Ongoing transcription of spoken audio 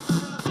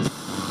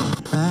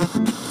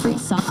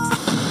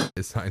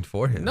It's signed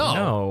for him.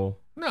 No.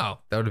 That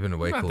would have been a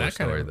way cooler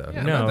story, though.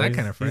 Yeah, No, not that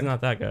kind of friend. He's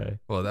not that guy.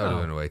 Well, that would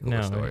have been a way cooler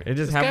No, story. it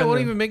just This guy happened. won't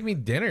to- even make me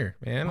dinner,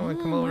 man. I want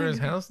to come over to his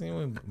house and he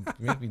won't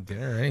make me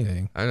dinner or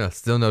anything. I know.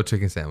 Still no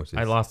chicken sandwiches.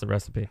 I lost the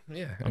recipe.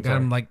 Yeah, I I'm got sorry.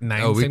 him like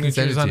 9 Oh, we can send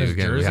signatures it to on you his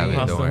again. We jersey. have it.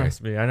 Lost Don't the worry.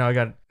 recipe. I know. I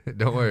got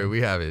Don't worry.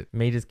 We have it.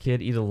 made his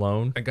kid eat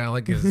alone. I got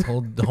like his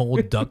whole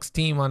Ducks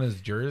team on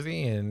his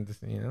jersey, and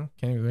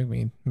can't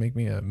even make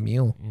me a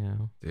meal. Yeah.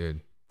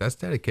 Dude, that's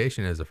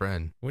dedication as a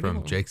friend What do you from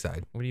want? Jake's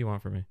side. What do you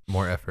want from me?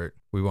 More effort.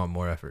 We want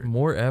more effort.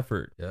 More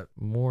effort. Yep.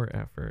 More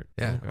effort.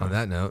 Yeah. Okay. On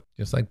that note,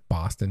 Just like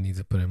Boston needs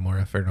to put in more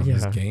effort on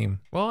this Yeah. game.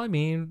 Well, I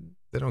mean,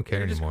 they don't care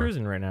they're just anymore.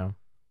 cruising right now.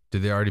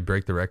 Did they already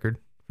break the record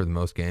for the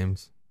most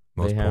games,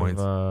 most They have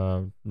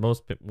points?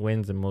 most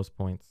wins and most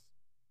points.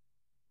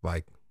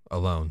 Like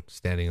alone,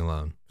 standing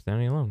alone.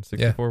 Standing alone.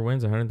 64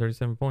 wins,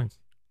 137 points.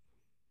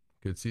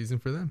 Good season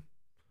for them.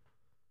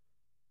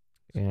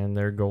 And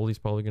their goalie's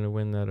probably going to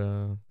win that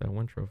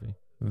one trophy.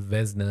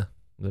 Vesna.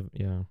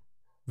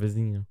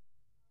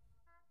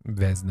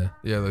 Vizina.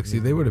 Yeah, look, see,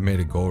 they would have made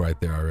a goal right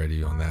there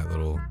already on that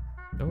little.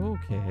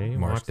 Okay.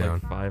 March Watch down.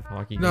 like 5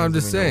 hockey games. No, I'm and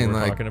just we know what saying, we're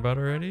like- talking about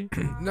already.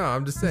 No,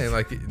 I'm just saying,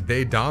 like,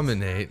 they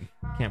dominate.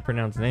 Can't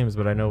pronounce names,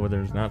 but I know what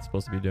they're not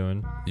supposed to be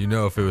doing. You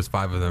know, if it was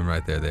 5 of them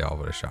right there, they all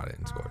would have shot it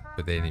and scored.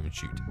 But they didn't even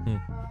shoot.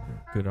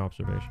 Good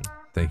observation.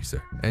 Thank you,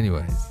 sir.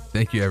 Anyways,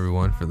 thank you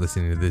everyone for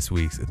listening to this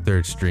week's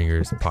Third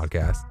Stringers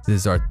podcast. This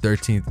is our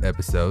 13th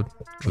episode.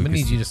 I'm gonna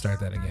need you to start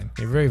that again.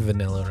 You're very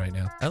vanilla right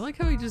now. I like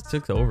how he just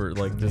took over.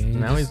 Like, just Yeah, he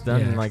now he's just-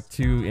 done yeah. like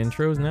 2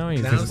 intros. Now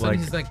he's Now just like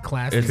he's like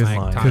classy. it's his Mike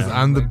line. Tyson, Because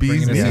I'm the like,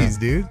 bee's bringing us knees,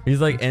 up. dude.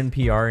 he's like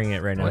NPRing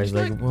it right now. Why He's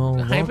don't you, like, well,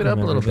 hype it up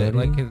a welcome, little bit,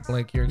 everybody.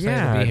 like you're excited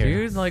Yeah, to be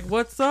here. dude. Like,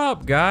 what's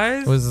up,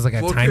 guys? Was this like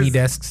a Well, tiny 'cause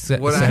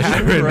desk What I session?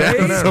 had written Right?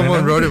 down,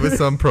 someone wrote it with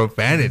some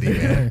profanity,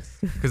 man.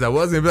 Because I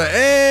was going to be like,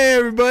 hey,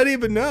 everybody,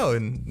 but no.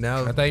 And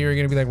now, I thought you were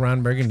gonna be like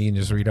Ron Burgundy and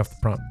just read off the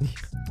prompt.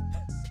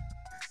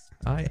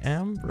 I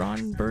am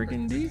Ron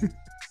Burgundy.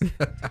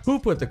 Who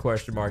put the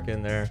question mark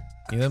in there?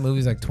 You know that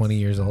movie's like 20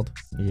 years old.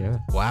 Yeah,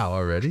 wow,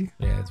 already?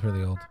 Yeah, it's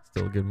really old.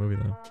 still a good movie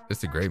though.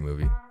 It's a great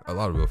movie. A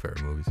lot of Will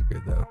Ferrell movies are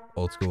good, though.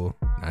 Old School,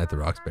 Night at the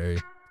Roxbury,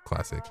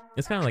 classic.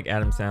 It's kind of like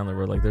Adam Sandler,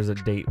 where like there's a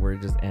date where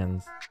it just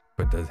ends.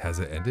 But has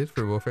it ended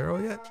for Will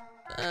Ferrell yet?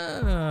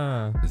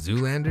 Uh,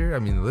 Zoolander? I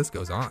mean, the list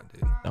goes on,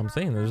 dude. I'm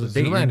saying there's a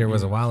date. Zoolander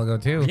was a while ago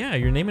too. Yeah,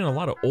 you're naming a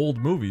lot of old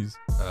movies.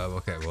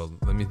 Okay, well,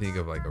 let me think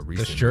of like a The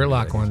recent.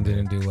 Sherlock movie one that he's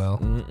didn't do well.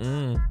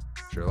 Mm-mm.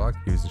 Sherlock?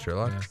 He was in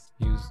Sherlock? Yeah,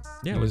 he was.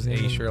 Yeah, he was it was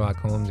a him. Sherlock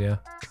Holmes. Yeah.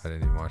 I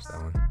didn't even watch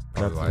that one.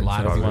 That's why- a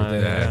lot of probably people why-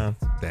 did. Yeah.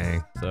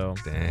 Dang. So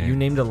Dang. you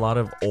named a lot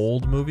of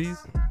old movies.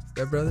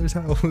 Step Brothers?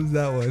 How old was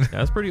that one?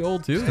 That's pretty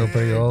old too. Still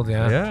pretty old.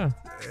 Yeah. Yeah.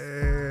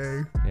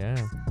 Dang.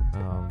 Yeah.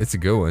 It's a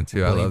good one,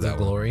 too. I love Blades that of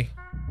one. Glory.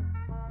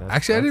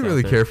 Actually, I didn't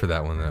really care for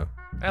that one, though.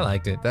 I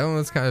liked it. That one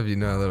was kind of, a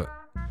little.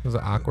 Was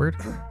it awkward?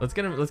 Let's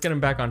get him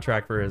back on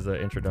track for his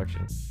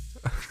introduction.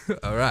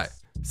 All right.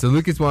 So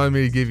Lucas wanted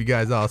me to give you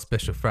guys all a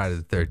special Friday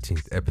the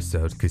 13th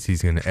episode because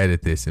he's going to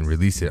edit this and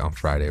release it on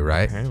Friday,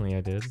 right? Apparently,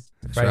 I did.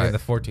 That's Friday right. the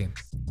 14th.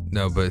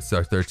 No, but it's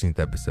our 13th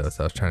episode,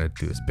 so I was trying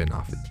to do a spin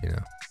off it.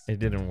 It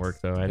didn't work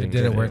though. I It didn't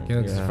didn't get work.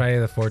 It's Yeah. Friday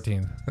the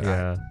 14th.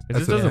 Yeah. It That's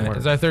just what- doesn't yeah, work.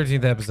 It's our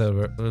 13th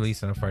episode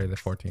released on Friday the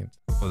 14th.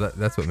 Well,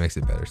 that's what makes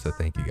it better, so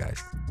thank you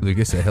guys.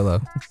 Lucas, say hello.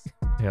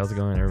 Hey, how's it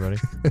going, everybody?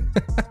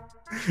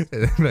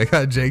 And then I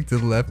got Jake to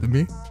the left of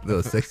me.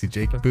 Little sexy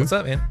Jake boop. What's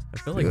up, man? I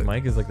feel like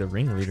Mike is like the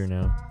ringleader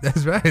now.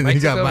 That's right. And then Mike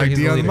you got took over, Mike he's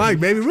D the on the leader. mic,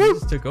 baby. He Woo!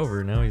 just took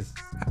over. Now he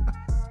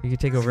can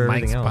take over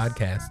Mike's everything else.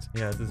 podcast.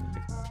 Yeah,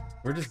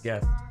 we're just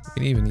guests.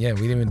 We didn't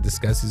even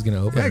discuss who's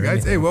gonna open. Yeah, or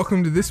guys. Hey, anything.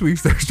 welcome to this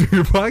week's Third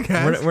Stringer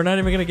podcast. We're not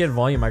even gonna get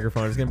volume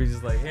microphone. It's gonna be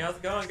just like, hey, how's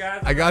it going,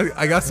 guys?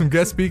 I got some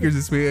guest speakers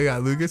this week. I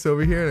got Lucas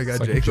over here, and I got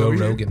It's like Jake Joe over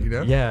Rogan. here. You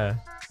know? Yeah,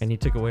 and he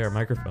took away our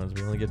microphones.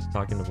 We only get to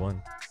talk into one.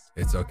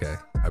 It's okay.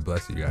 I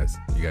bless you guys.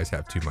 You guys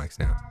have 2 mics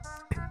now.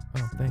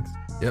 Oh, thanks.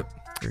 Yep.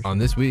 Appreciate On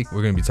this week,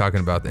 we're going to be talking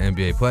about the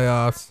NBA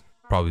playoffs,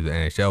 probably the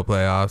NHL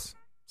playoffs.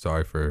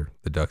 Sorry for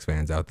the Ducks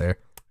fans out there.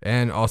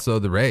 And also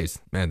the Rays.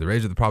 Man, the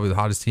Rays are probably the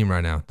hottest team right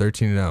now.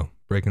 13-0,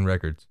 breaking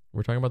records.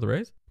 We're talking about the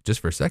Rays.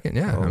 Just for a second,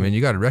 yeah. Oh. I mean, you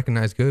got to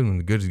recognize good when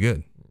the good is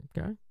good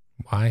Okay.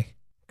 Why?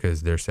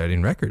 because they're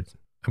setting records.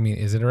 I mean,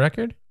 is it a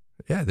record?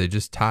 Yeah, they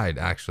just tied,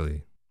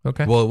 actually.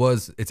 Okay. Well,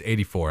 it's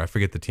 84. I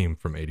forget the team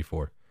from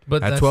 84.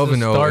 But At that's 12 the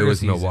and 0, start it of was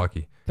season.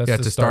 Milwaukee. That's Yeah,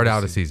 the to start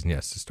out a season. season.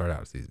 Yes, to start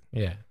out a season.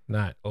 Yeah,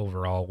 not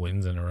overall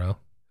wins in a row.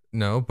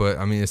 No, but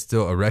I mean, it's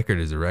still a record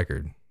is a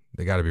record.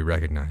 They got to be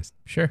recognized.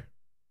 Sure.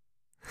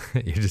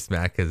 You're just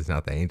mad because it's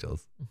not the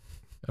Angels.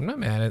 I'm not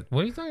mad at.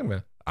 What are you talking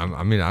about? I'm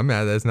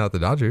mad that it's not the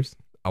Dodgers.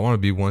 I want to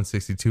be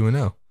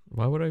 162-0.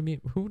 Why would I mean?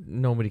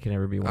 Nobody can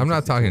ever be. I'm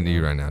not 162 talking to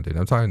you now. right now, dude.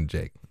 I'm talking to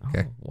Jake.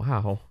 Okay. Oh,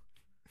 wow.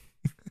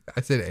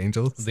 I said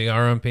Angels. They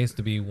are on pace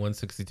to be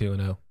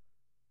 162-0.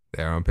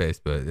 They are on pace,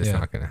 but it's Yeah.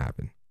 not going to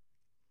happen.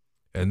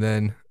 And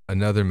then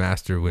another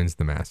master wins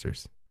the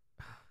Masters.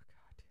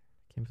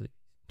 Can't believe.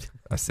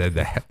 I said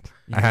that.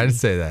 I had to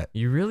say that.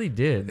 You really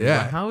did.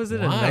 Yeah. How is it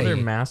Why? another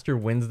master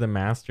wins the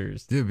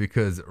Masters? Dude,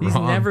 because He's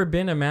Rahm, never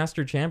been a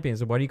master champion,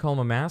 so why do you call him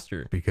a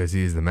master? because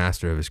he is the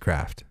master of his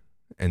craft.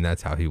 And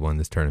that's how he won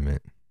this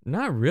tournament.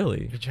 Not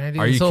really. You're trying to do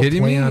Are this you whole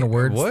kidding play me? on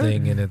words What?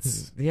 thing, and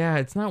it's Yeah,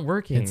 it's not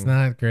working. it's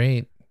not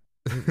great.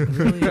 It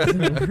really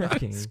isn't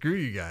working. Screw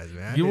you guys,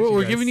 man. I You, hate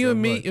we're guys giving you so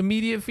much.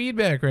 immediate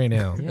feedback right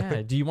now.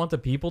 Yeah. Do you want the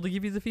people to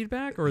give you the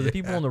feedback or the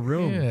people in the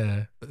room?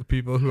 Yeah. The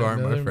people who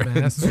aren't my Another friends.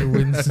 master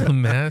wins the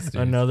Masters.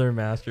 Another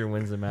master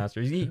wins the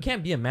Masters. You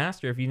can't be a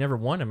master if you never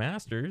won a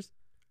Masters.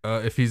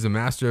 If he's a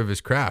master of his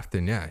craft,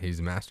 then yeah, he's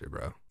a master,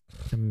 bro.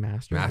 The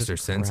master. of Master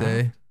his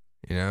sensei, craft?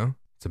 you know,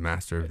 it's a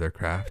master of their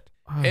craft.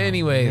 Oh,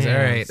 Anyways, man.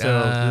 all right. So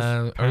this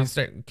Are we past-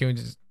 start?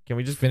 Can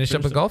we just finish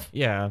up with golf?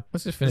 Yeah.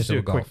 Let's just finish do up a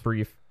with golf. quick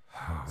brief.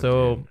 Oh,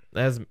 So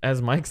dude.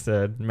 as Mike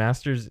said,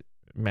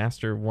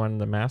 Master won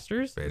the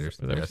Masters. Raiders, Is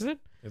that what yes. you said?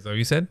 Is that what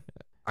you said?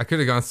 I could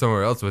have gone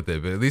somewhere else with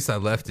it, but at least I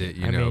left it,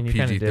 I mean, you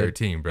kinda did.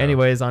 PG-13, bro.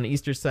 Anyways, on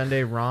Easter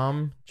Sunday,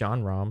 John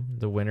Rahm,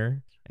 the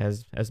winner,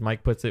 as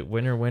Mike puts it,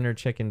 winner,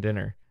 chicken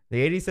dinner. The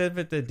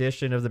 87th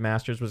edition of the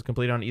Masters was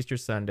completed on Easter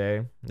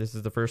Sunday. This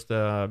is the first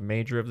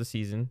major of the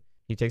season.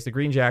 He takes the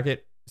green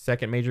jacket,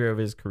 second major of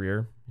his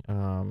career.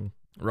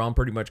 Rahm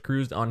pretty much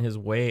cruised on his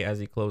way as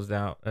he closed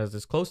out as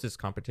his closest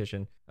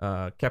competition.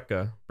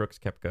 Brooks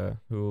Koepka,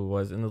 who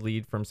was in the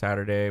lead from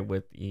Saturday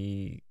with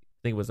I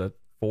think it was a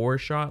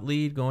 4-shot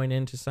lead going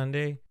into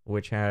Sunday,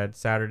 which had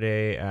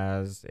Saturday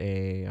as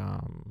a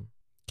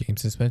Game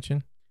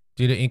suspension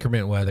due to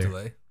inclement weather.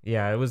 delay.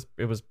 yeah, it was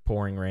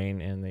pouring rain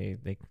and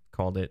they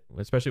called it,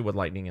 especially with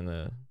lightning in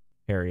the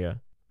area.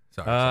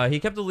 Sorry. He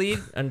kept the lead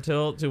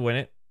until to win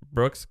it.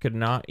 Brooks could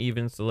not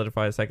even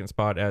solidify a second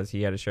spot as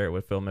he had to share it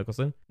with Phil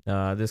Mickelson.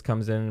 This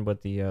comes in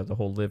with the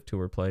whole Live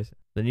Tour place.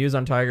 The news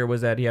on Tiger was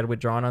that he had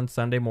withdrawn on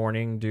Sunday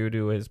morning due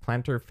to his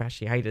plantar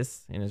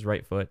fasciitis in his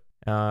right foot.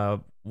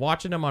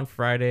 Watching him on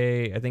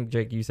Friday, I think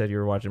Jake, you said you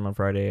were watching him on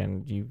Friday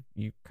and you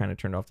kind of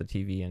turned off the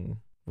TV and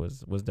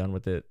was done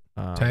with it.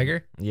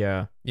 Tiger?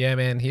 Yeah. Yeah,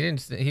 man. He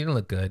didn't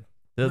look good.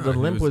 The No, he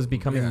limp was- was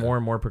becoming yeah. more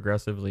and more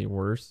progressively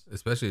worse.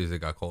 Especially as it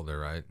got colder,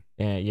 right?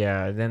 And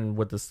yeah, then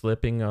with the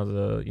slipping of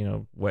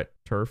the wet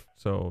turf,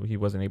 so he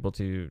wasn't able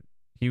to.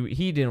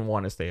 He didn't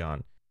want to stay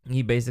on.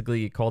 He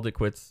basically called it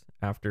quits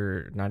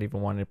after not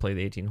even wanting to play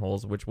the 18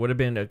 holes, which would have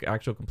been an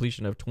actual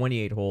completion of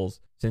 28 holes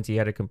since he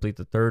had to complete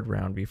the third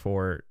round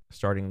before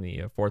starting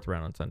the fourth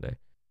round on Sunday.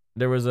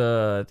 There was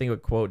I think a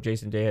quote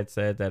Jason Day had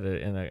said that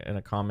in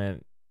a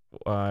comment.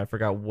 I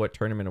forgot what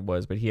tournament it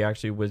was, but he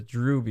actually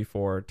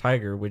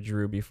Tiger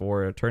withdrew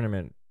before a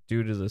tournament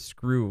due to the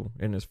screw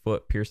in his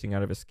foot piercing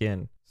out of his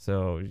skin.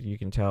 So you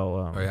can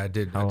tell Oh yeah, I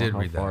did how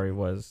read far that. he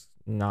was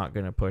not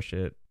going to push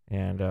it.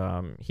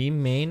 And he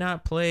may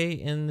not play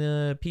in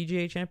the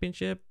PGA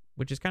Championship,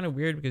 which is kind of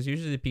weird because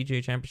usually the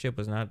PGA Championship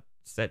was not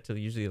set to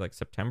usually like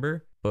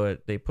September,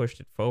 but they pushed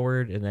it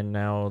forward. And then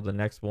now the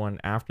next one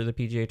after the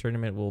PGA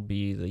tournament will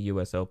be the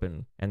US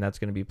Open, and that's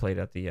going to be played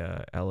at the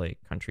LA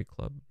Country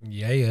Club.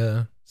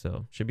 Yeah.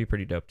 So should be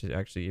pretty dope to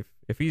actually,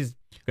 if he's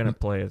going to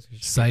play.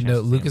 Side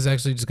note, Lucas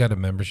actually just got a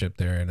membership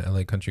there in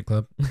LA Country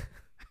Club.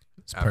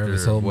 It's part of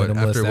his whole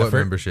minimalist After what effort.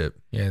 membership?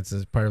 Yeah, it's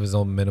part of his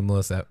whole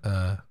minimalist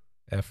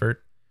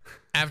effort.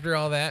 After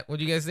all that, what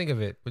do you guys think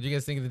of it? What do you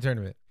guys think of the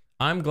tournament?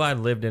 I'm glad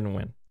Liv didn't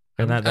win.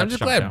 I'm And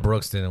just glad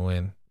Brooks didn't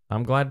win.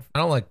 I'm glad I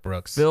don't like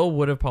Brooks. Phil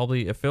would have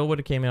if Phil would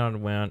have came out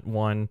and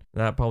won,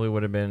 that probably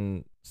would have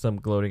been some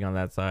gloating on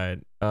that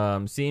side.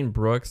 Seeing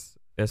Brooks,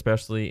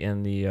 especially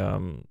in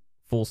the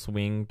Full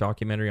Swing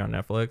documentary on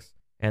Netflix,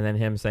 and then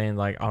him saying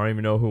like, I don't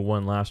even know who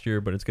won last year,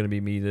 but it's going to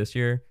be me this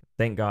year.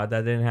 Thank God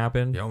that didn't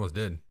happen. He almost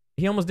did.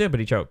 He almost did, but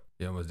he choked.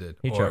 He almost did.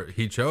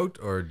 He choked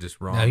or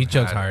just wrong. No, he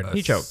choked hard. A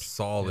He choked.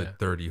 Solid Yeah.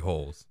 30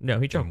 holes No,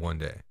 he in choked. one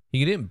day.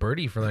 He didn't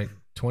birdie for like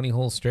 20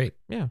 holes straight.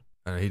 Yeah.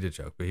 I know he did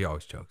choke, but he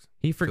always chokes.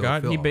 He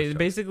forgot. Phil He always chokes.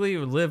 basically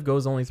Liv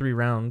goes only 3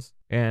 rounds,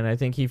 and I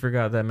think he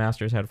forgot that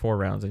Masters had 4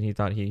 rounds, and he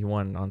thought he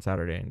won on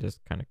Saturday and just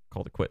kind of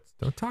called it quits.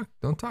 Don't talk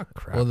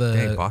crap. Well, the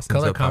Dang, Boston's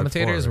color up 5-4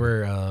 commentators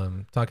already.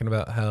 were talking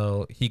about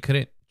how he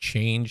couldn't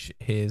change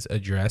his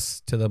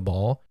address to the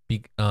ball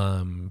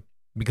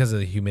because of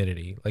the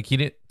humidity. Like he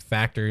didn't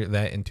factor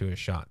that into his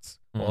shots.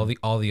 Mm.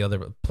 All the other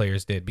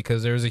players did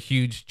because there was a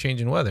huge change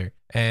in weather.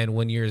 And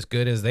when you're as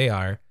good as they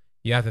are,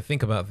 you have to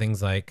think about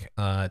things like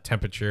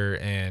temperature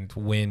and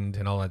wind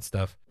and all that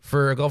stuff.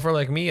 For a golfer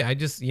like me, I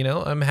just,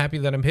 I'm happy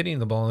that I'm hitting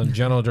the ball in the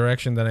general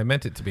direction that I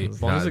meant it to be.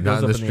 As long as it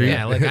Not goes in up the in the street. air.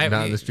 Yeah, like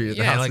Not in the street at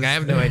the yeah, like houses. I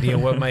have no idea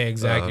what my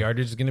exact Uh.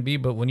 yardage is going to be,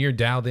 but when you're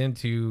dialed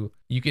into,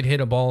 you could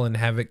hit a ball and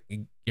have it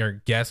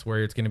or guess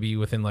where it's going to be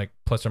within like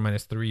plus or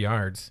minus 3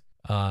 yards.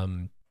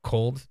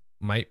 Cold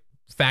might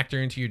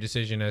factor into your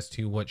decision as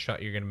to what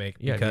shot you're going to make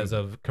because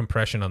of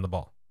compression on the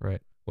ball. Right.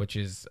 Which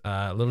is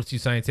a little too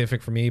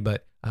scientific for me,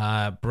 but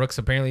Brooks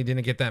apparently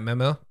didn't get that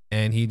memo,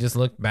 and he just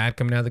looked bad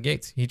coming out of the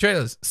gates. He tried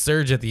to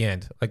surge at the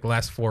end, like the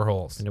last 4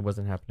 holes. And it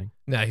wasn't happening.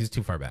 Nah, he's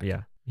too far back.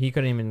 Yeah. He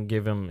couldn't even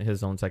give him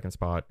his own second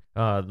spot.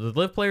 The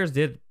Live players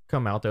did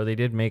come out, though. They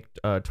did make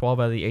 12 out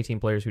of the 18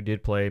 players who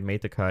did play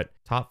made the cut.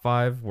 Top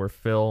 5 were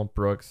Phil,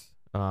 Brooks,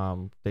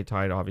 They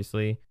tied,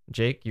 obviously.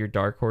 Jake, your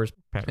dark horse,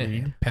 Pat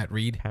Reed. Pat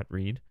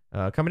Reed.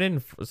 Coming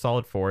in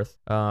solid fourth.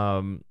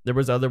 There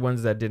was other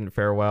ones that didn't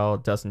fare well.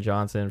 Dustin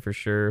Johnson, for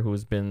sure,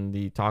 who's been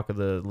the talk of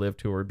the Live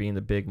Tour, being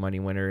the big money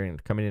winner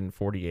and coming in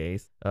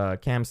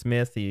 48th. Cam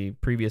Smith, the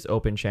previous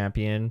Open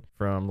champion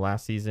from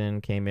last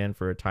season, came in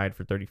for a tied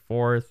for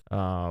 34th.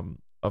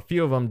 A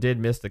few of them did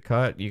miss the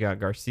cut. You got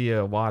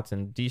Garcia, Watts,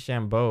 and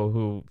DeChambeau,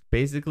 who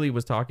basically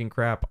was talking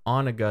crap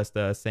on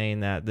Augusta, saying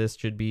that this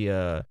should be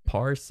a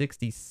par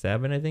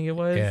 67, I think it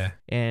was. Yeah.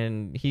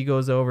 And he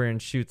goes over and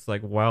shoots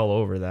like well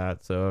over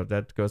that. So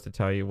that goes to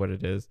tell you what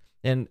it is.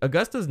 And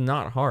Augusta's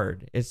not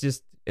hard. It's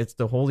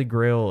the holy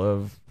grail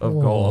of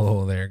golf.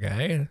 Oh, there,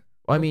 guy.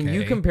 I mean, you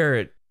Okay. compare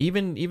it.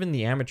 Even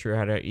the amateur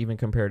had even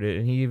compared it,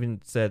 and he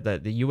even said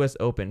that the U.S.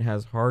 Open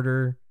has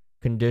harder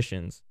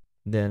conditions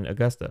than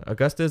Augusta.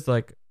 Augusta's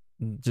like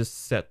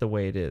just set the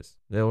way it is.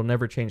 They'll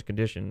never change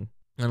condition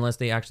unless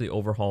they actually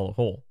overhaul a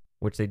hole,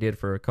 which they did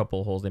for a couple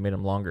of holes. They made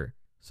them longer.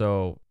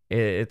 So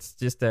it's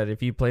just that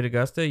if you played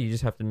Augusta, you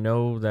just have to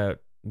know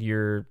that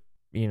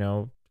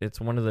it's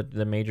one of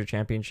the major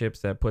championships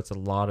that puts a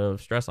lot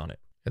of stress on it.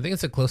 I think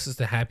it's the closest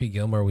to Happy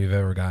Gilmore we've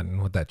ever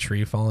gotten with that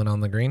tree falling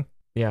on the green.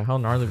 Yeah, how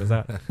gnarly was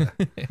that?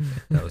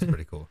 That was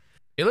pretty cool.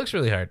 It looks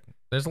really hard.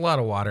 There's a lot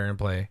of water in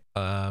play.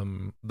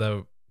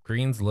 The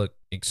greens look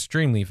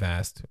extremely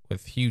fast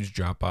with huge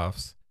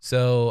drop-offs.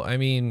 So, I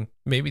mean,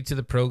 maybe to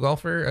the pro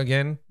golfer,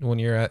 again, when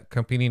you're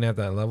competing at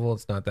that level,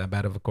 it's not that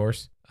bad of a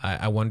course.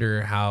 I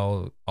wonder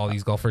how all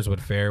these golfers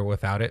would fare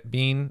without it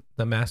being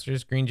the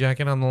Masters green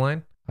jacket on the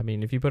line. I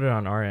mean, if you put it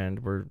on our end,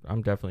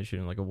 I'm definitely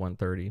shooting like a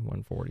 130,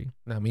 140.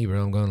 Not me,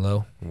 bro. I'm going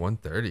low.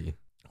 130.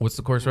 What's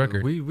the course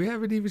record? We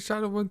haven't even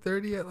shot a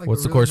 130 yet. Like,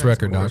 What's the course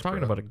record, We're Dog?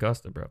 talking about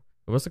Augusta, bro.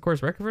 What's the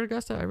course record for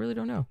Augusta? I really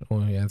don't know.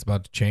 Well, yeah, it's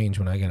about to change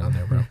when I get on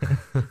there,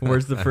 bro.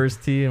 Where's the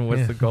first tee and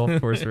what's Yeah. the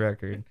golf course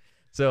record?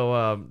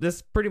 So this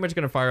is pretty much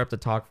going to fire up the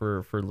talk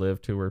for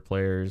Live Tour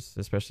players,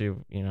 especially,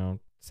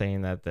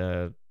 saying that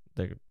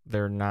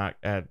they're not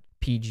at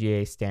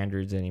PGA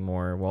standards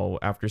anymore. Well,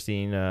 after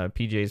seeing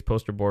PGA's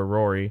poster boy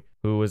Rory,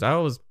 I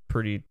was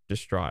pretty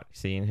distraught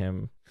seeing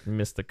him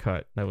miss the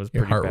cut. That was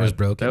Your pretty heart bad. was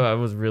broken? I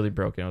was really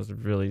broken.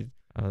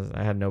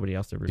 I had nobody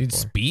else to root Dude,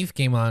 for. Spieth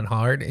came on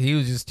hard. He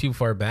was just too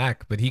far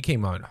back, but he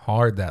came on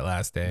hard that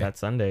last day. That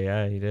Sunday,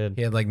 yeah, he did.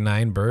 He had like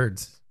 9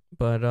 birds.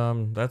 But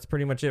that's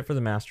pretty much it for the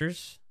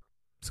Masters.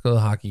 Let's go to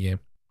the hockey game.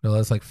 No,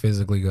 let's like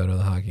physically go to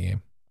the hockey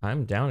game.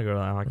 I'm down to go to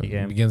that hockey It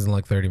game. begins in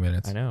like 30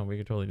 minutes. I know, we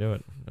could totally do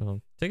it.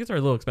 Tickets are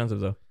a little expensive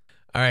though.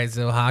 All right,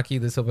 so hockey.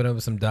 Let's open up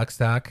with some Ducks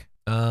talk.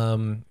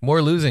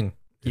 More losing,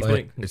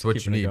 It's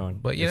what you need. Going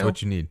but you It's know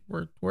what you need.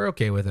 we're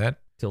okay with that.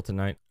 till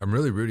tonight. I'm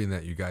really rooting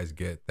that you guys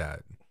get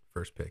that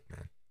first pick,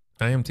 man.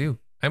 I am too.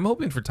 I'm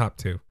hoping for top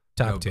two.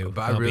 No, Two.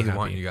 But I I'll be really happy.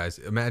 want you guys.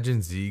 Imagine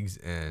Ziegs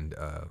and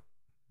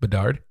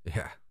Bedard.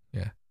 yeah,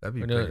 Yeah. that'd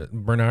be Or pretty.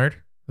 no, Bernard.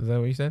 Is that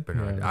what you said?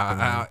 Bernard.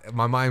 Yeah,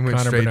 My mind went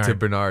Connor straight to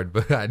Bernard. Bernard,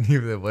 but I knew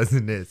that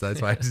wasn't it, so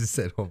that's why I just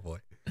said, "Oh boy."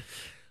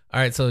 All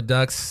right, so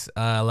Ducks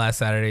last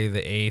Saturday,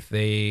 the 8th,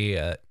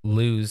 they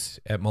lose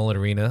at Mullet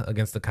Arena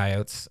against the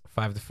Coyotes,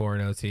 5-4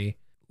 in OT.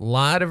 A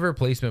lot of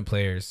replacement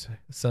players,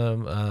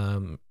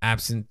 some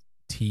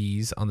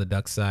absentees on the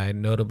Ducks side,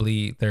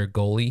 notably their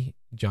goalie,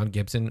 John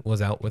Gibson,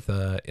 was out with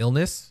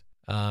illness.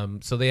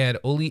 So they had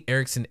Ole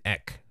Eriksson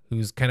Ek,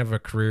 who's kind of a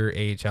career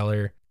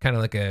AHLer, kind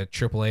of like a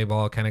AAA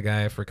ball kind of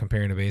guy for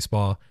comparing to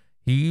baseball.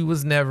 He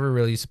was never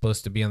really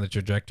supposed to be on the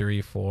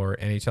trajectory for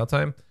NHL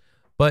time,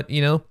 but,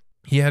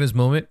 he had his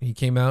moment. He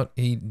came out.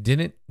 He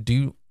didn't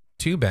do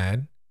too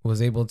bad.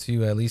 Was able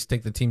to at least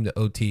take the game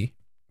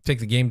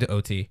to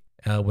OT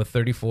with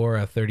 34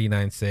 out of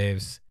 39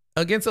 saves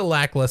against a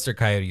lackluster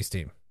Coyotes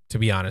team, to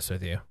be honest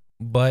with you.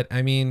 But,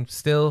 I mean,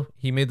 still,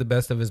 he made the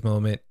best of his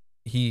moment.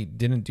 He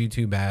didn't do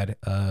too bad.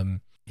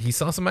 He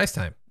saw some ice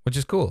time, which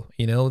is cool.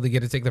 They get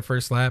to take the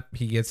first lap.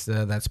 He gets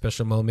that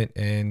special moment.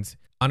 And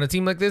on a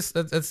team like this,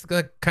 that's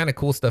the kind of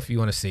cool stuff you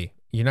want to see.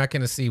 You're not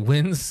going to see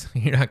wins.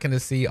 You're not going to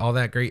see all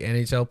that great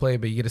NHL play,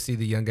 but you get to see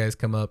the young guys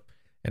come up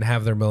and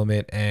have their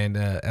moment. And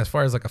as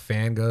far as like a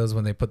fan goes,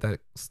 when they put that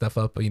stuff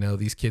up,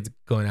 these kids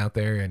going out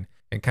there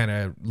and kind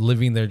of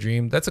living their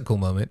dream, that's a cool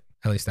moment.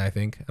 At least I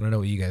think. I don't know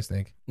what you guys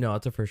think. No,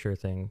 it's a for sure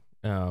thing.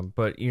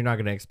 But you're not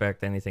going to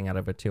expect anything out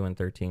of a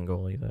 2-13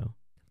 goalie though.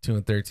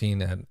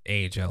 2-13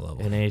 at AHL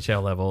level. An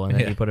AHL level, and then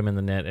Yeah. you put him in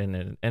the net in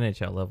an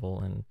NHL level,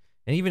 and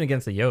even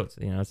against the Yotes,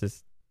 it's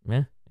just,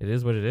 it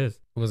is what it is.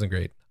 It wasn't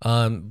great.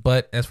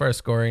 But as far as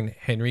scoring,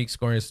 Henrique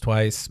scoring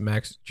twice,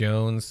 Max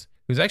Jones,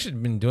 who's actually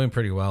been doing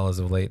pretty well as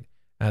of late.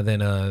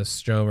 Then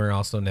Stromer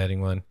also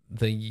netting one.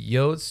 The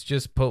Yotes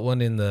just put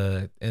one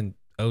in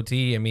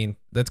OT. I mean,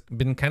 that's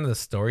been kind of the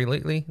story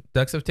lately.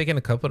 Ducks have taken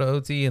a couple to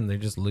OT and they're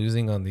just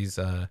losing on these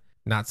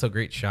not so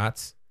great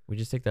shots. We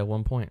just take that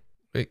 1 point.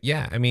 But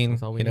yeah, I mean,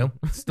 That's all we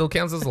still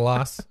counts as a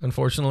loss,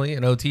 unfortunately,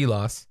 an OT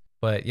loss.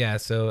 But yeah,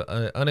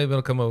 so unable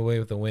to come away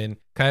with a win.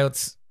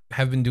 Coyotes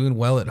have been doing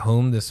well at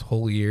home this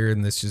whole year,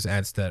 and this just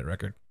adds to that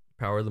record.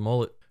 Power of the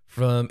mullet.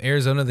 From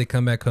Arizona, they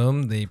come back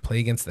home. They play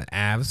against the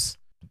Avs.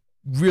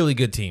 Really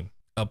good team,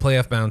 a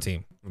playoff bound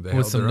team. They with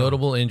held some their own.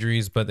 notable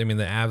injuries. But I mean,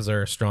 the Avs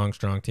are a strong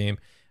team,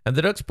 and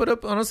the Ducks put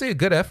up honestly a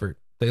good effort.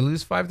 They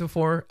lose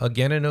 5-4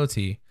 again in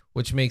OT,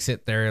 which makes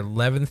it their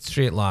 11th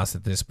straight loss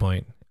at this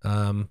point.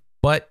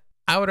 But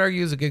I would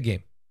argue it's a good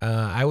game.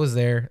 I was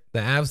there. The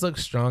Avs look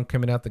strong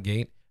coming out the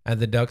gate, and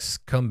the Ducks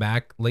come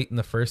back late in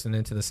the first and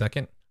into the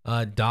second.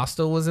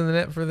 Dostal was in the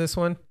net for this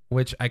one,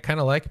 which I kind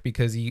of like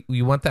because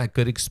you want that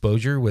good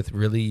exposure with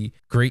really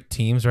great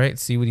teams, right?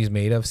 See what he's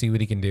made of, see what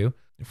he can do.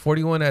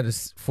 41 out of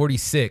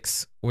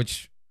 46,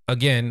 which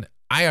again,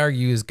 I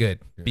argue is good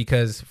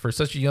because for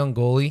such a young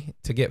goalie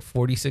to get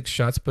 46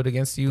 shots put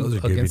against you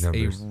against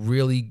a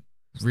really,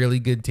 really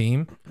good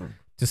team,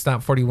 to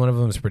stop 41 of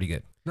them is pretty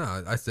good.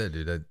 No, I said,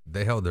 dude,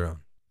 they held their own.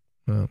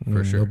 Well,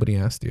 For sure. Nobody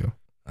asked you.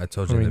 I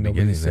told you in the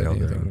beginning they held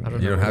their anything.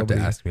 own. You don't have to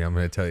ask me. I'm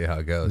going to tell you how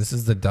it goes. This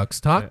is the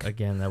Ducks talk.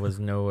 Again, that was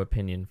no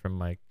opinion from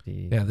Mike.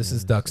 This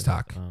is Ducks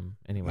talk.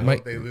 Anyway, I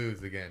hope they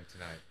lose again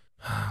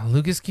tonight.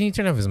 Lucas, can you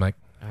turn off his mic?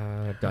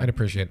 I'd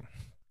appreciate it.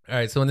 All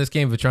right, so in this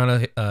game,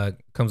 Vetrano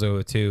comes over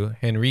with 2.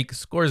 Henrique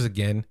scores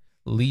again.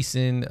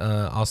 Leeson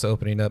also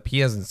opening up. He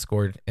hasn't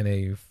scored in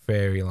a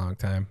very long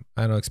time.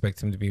 I don't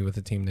expect him to be with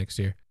the team next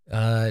year.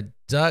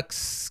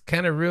 Ducks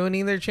kind of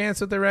ruining their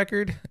chance with the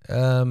record.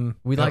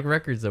 we like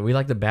records, though. We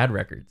like the bad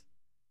records.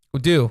 We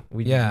do.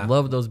 We yeah.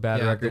 love those bad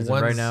Yeah, the records.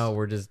 ones- and right now,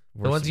 we're The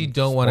ones you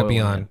don't want to be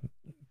on,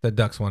 the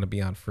Ducks want to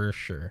be on for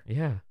sure.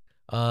 Yeah.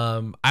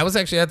 I was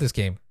actually at this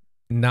game.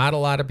 Not a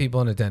lot of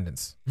people in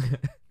attendance.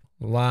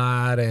 A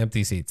lot of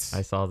empty seats.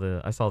 I saw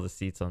the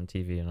seats on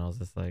TV, and I was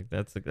just like,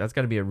 that's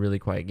got to be a really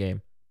quiet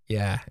game.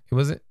 Yeah, it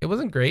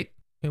wasn't great.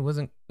 It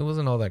wasn't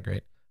all that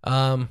great.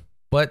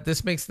 But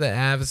this makes the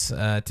Avs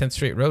 10th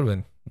straight road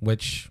win,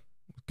 which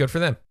good for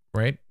them,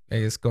 right? I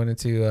guess going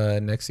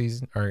into next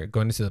season or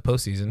going into the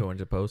postseason. Going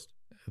to post.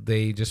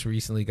 They just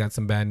recently got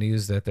some bad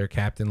news that their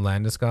captain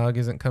Landeskog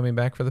isn't coming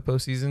back for the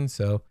postseason.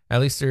 So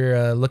at least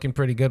they're looking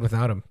pretty good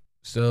without him.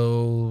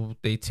 So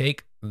they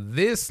take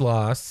this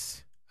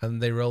loss and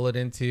they roll it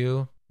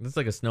into. This is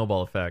like a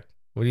snowball effect.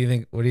 What do you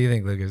think? What do you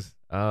think, Lucas?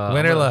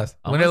 Win or loss?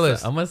 Win or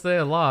lose? I'm gonna say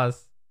a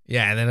loss.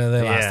 Yeah, then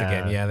they lost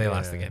again. Yeah, they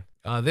lost again.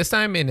 This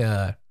time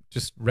in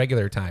just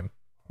regular time,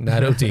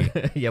 not OT.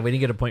 Yeah, we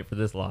didn't get a point for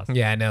this loss.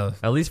 Yeah, I know.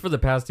 At least for the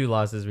past 2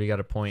 losses, we got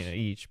a point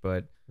each,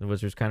 but it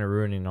was just kind of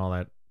ruining all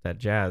that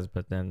jazz.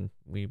 But then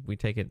we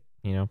take it,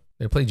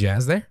 They play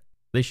jazz there?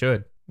 They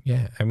should.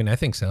 Yeah, I mean, I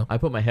think so. I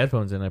put my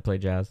headphones in and I play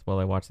jazz while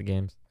I watch the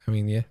games. I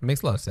mean, yeah, it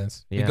makes a lot of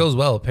sense. Yeah. It goes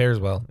well. It pairs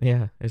well.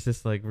 Yeah, it's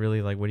just like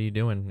really like, what are you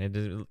doing?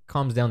 It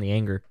calms down the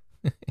anger.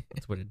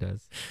 That's what it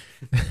does.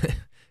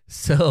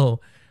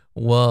 So,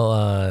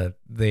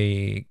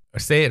 they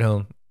stay at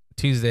home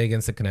Tuesday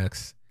against the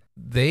Canucks.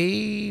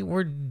 They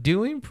were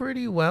doing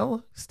pretty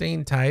well,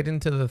 staying tied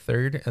into the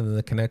third, and then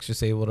the Canucks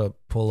just able to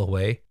pull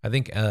away. I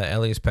think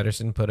Elias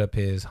Pettersson put up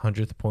his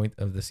 100th point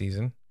of the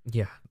season.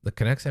 Yeah. The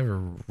Canucks have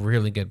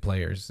really good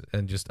players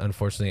and just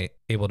unfortunately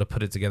able to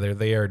put it together.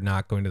 They are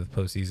not going to the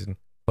postseason,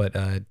 but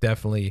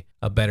definitely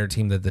a better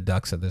team than the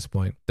Ducks at this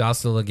point.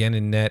 Dostal again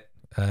in net,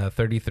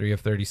 33 of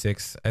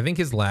 36. I think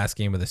his last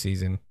game of the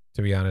season,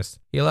 to be honest.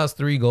 He allows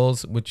 3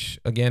 goals, which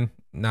again,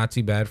 not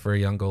too bad for a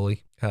young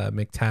goalie.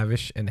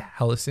 McTavish and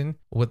Hellison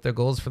with their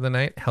goals for the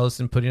night.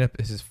 Hellison putting up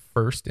his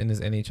first in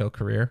his NHL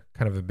career.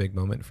 Kind of a big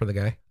moment for the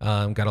guy.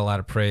 Got a lot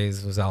of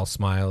praise. Was all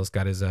smiles.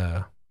 Got his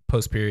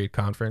post-period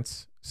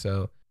conference.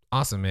 So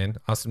awesome, man.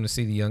 Awesome to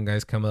see the young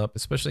guys come up,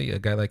 especially a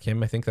guy like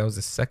him. I think that was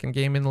his 2nd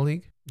game in the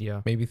league.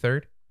 Yeah. Maybe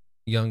 3rd.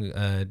 Young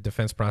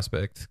defense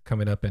prospect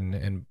coming up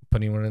and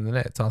putting one in the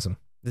net. It's awesome.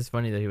 It's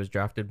funny that he was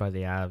drafted by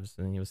the Avs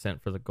and he was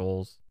sent for the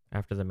goals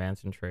after the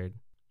Manson trade.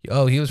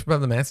 Oh, he was part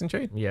of the Manson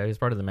trade? Yeah, he was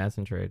part of the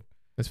Manson trade.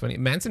 That's funny.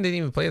 Manson didn't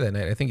even play that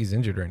night. I think he's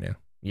injured right now.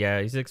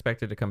 Yeah, he's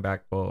expected to come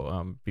back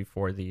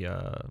before the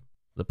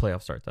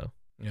playoff start though.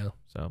 Yeah.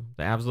 So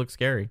the Avs look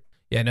scary.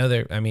 Yeah, no,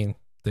 they're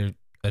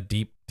a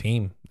deep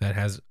team that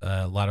has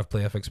a lot of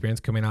playoff experience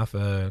coming off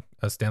a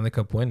Stanley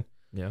Cup win.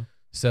 Yeah.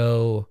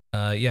 So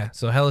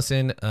so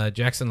Hellison,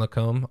 Jackson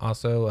Lacombe,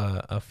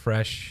 also a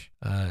fresh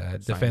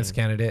defense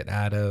candidate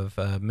out of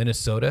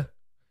Minnesota.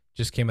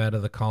 Just came out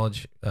of the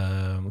college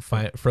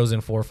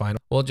Frozen Four final.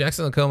 Well,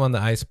 Jackson Lacombe on the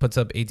ice puts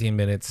up 18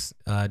 minutes.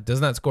 Does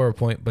not score a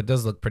point, but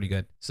does look pretty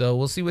good. So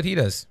we'll see what he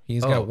does.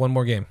 He's got one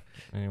more game.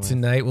 Anyways.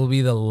 Tonight will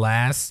be the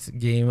last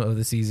game of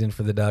the season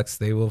for the Ducks.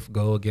 They will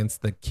go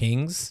against the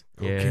Kings.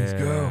 Go Kings,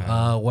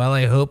 go. Well,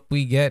 I hope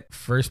we get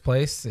first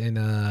place in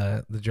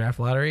the draft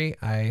lottery.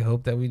 I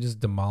hope that we just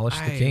demolish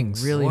the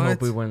Kings. I really What?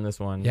 hope we win this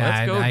one. Yeah,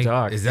 Let's go I-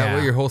 Ducks. Is that Yeah.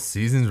 what your whole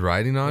season's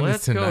riding on?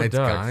 Let's is go tonight's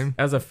Ducks. game?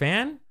 As a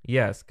fan,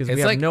 yes, because we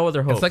It's have like- no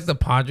other hope. It's like the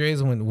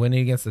Padres when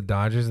winning against the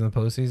Dodgers in the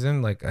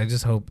postseason. Like I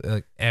just hope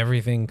like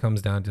everything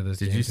comes down to this.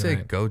 Did game you say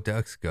tonight. go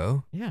Ducks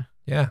go? Yeah.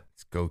 Yeah.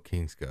 It's go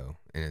Kings go,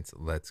 and it's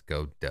let's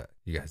go Duck.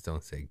 You guys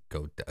don't say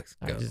go Ducks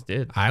go. I just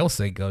did. I'll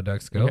say go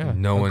Ducks go. Yeah.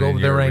 No I'll one go in over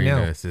your there right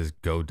arena now. says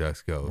go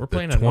Ducks go. We're The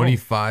playing at home.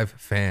 25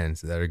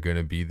 fans that are going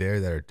to be there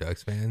that are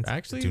Ducks fans.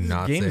 Actually, do this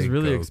not game say is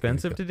really go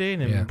expensive Kings go. today,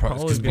 and Yeah. It's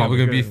probably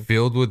going to be good.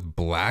 filled with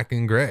black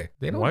and gray.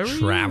 They don't Why were you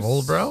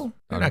travel, bro.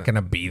 They're I'm not not- going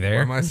to be Why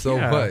there. am I so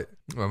Yeah. what?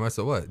 Why am I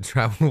so what?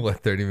 Travel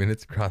what? 30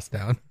 minutes across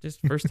town? Just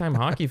first time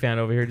hockey fan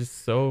over here,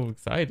 just so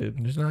excited.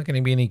 There's not going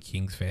to be any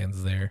Kings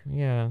fans there.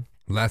 Yeah.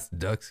 Last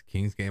Ducks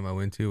Kings game I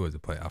went to was a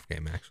playoff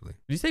game. Actually,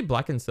 Did you say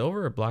black and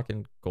silver or black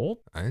and gold?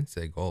 I didn't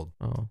say gold.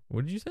 Oh,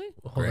 what did you say?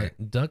 Hold Gray.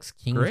 on. Ducks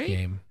Kings Gray?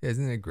 game.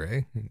 Isn't it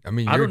gray? I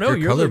mean, I you're, don't know. You're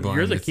You're the- colorblind.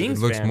 you're the It Kings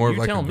looks fan. more You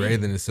like a tell gray me.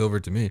 than a silver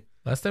to me.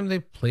 Last time they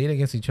played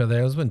against each other,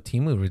 that was when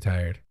Timu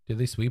retired. Did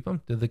they sweep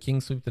them? Did the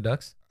Kings sweep the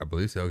Ducks? I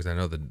believe so because I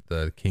know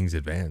the Kings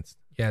advanced.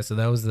 Yeah, so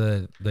that was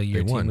the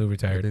year They won. Timu I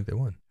retired. think they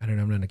won. I don't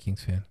know. I'm not a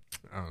Kings fan.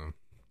 I don't know.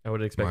 I would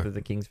have expected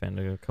the Kings fan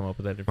to come up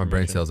with that My information.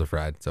 brain cells are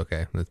fried. It's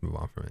okay. Let's move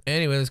on from it.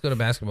 Anyway, let's go to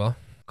basketball.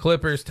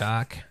 Clippers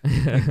talk.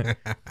 Dude,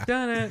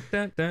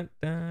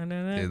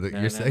 look,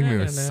 your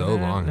segment was so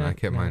long, and I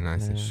kept mine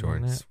nice and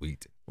short and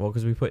sweet. Well,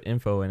 because we put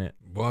info in it.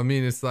 Well, I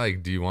mean, it's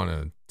like, do you want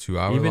a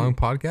 2-hour Even- long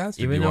podcast, or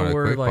do Even you want though a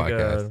we're quick like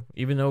podcast?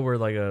 even though we're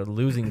like a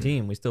losing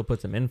team, we still put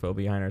some info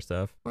behind our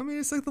stuff. I mean,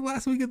 it's like the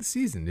last week of the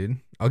season, dude.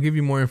 I'll give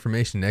you more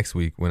information next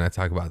week when I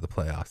talk about the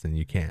playoffs, and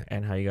you can't.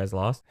 And how you guys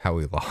lost. How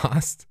we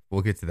lost.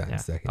 We'll get to that in Yeah. a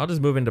second. I'll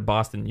just move into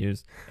Boston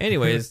news.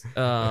 Anyways,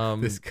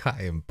 This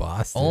guy in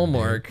Boston.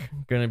 Allmark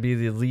dude. gonna be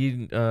the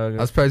lead. I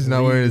was surprised he's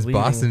not wearing his leading-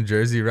 Boston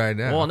jersey right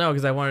now. Well, no,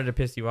 because I wanted to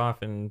piss you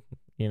off and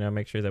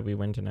make sure that we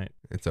win tonight.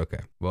 It's okay.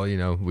 Well,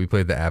 we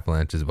played the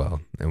Avalanche as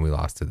well, and we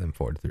lost to them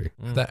 4-3.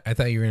 I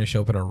thought you were going to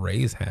show up in a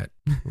Rays hat.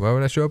 Why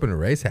would I show up in a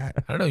Rays hat?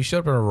 I don't know. You showed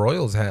up in a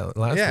Royals hat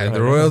last Yeah, week.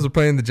 the Royals are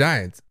playing the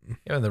Giants.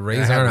 Yeah, the I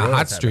Rays have are on a Royals hot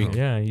hat streak. on.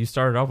 Yeah, you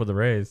started off with the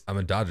Rays. I'm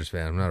a Dodgers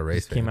fan. I'm not a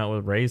Rays Just fan. came out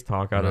with Rays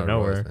talk out I'm of not a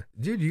Royals nowhere. fan.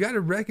 Dude, you got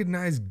to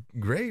recognize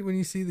great when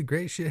you see the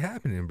great shit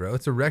happening, bro.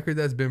 It's a record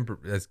that's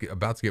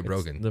about to get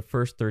broken. It's the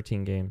first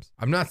 13 games.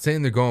 I'm not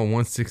saying they're going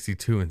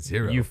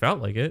 162-0. You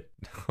felt like it.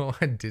 No,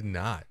 I did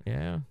not.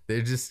 Yeah.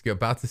 They're just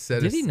about to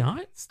set Did a he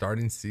not?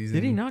 starting season.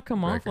 Did he not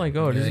come off record. like,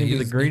 oh, this is Yeah, gonna be he the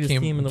was- greatest he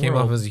team in the came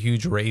world? off as a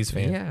huge Rays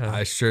fan. Yeah.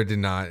 I sure did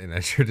not, and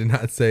I sure did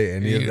not say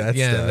any of that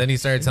yeah. stuff. Then he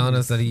started telling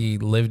us that he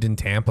lived in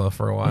Tampa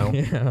for a while.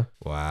 Yeah.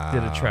 Wow.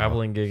 Did a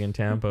traveling gig in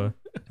Tampa.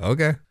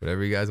 Okay,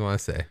 whatever you guys want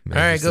to say. Make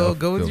All right, yourself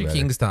go with feel your better.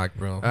 Kings talk,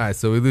 bro. All right,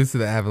 so we lose to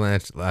the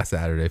Avalanche last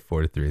Saturday,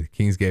 4-3. The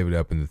Kings gave it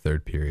up in the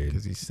third period.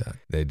 Because he sucked.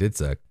 They did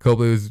suck.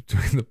 Copley was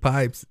between the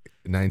pipes,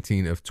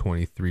 19 of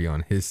 23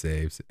 on his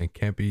saves, and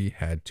Kempe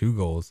had 2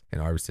 goals,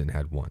 and Arvidsson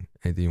had 1.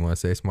 Anything you want to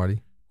say,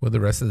 Smarty? What did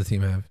the rest of the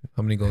team have?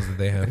 How many goals did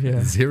they have?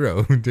 Yeah.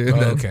 0, dude. Oh,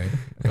 That's- okay.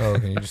 Oh,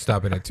 okay. You just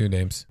stop it at 2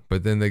 names.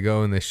 But then they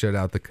go and they shut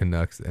out the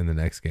Canucks in the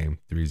next game,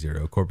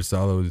 3-0.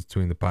 Corpusalo was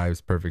between the pipes,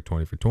 perfect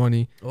 20 for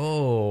 20.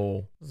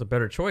 Oh, that's a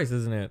better choice,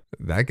 isn't it?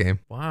 That game,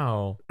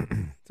 Wow.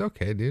 it's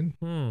okay, dude.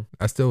 Hmm.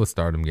 I still would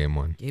start him game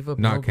 1. Gave up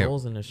Not no Kemp.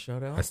 goals in a I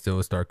shutout. still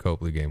would start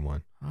Copley game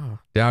 1. Ah,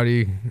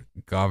 Dowdy,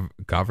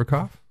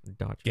 Gavrikov?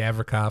 Dodge.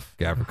 Gavrikov.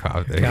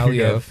 Gavrikov. There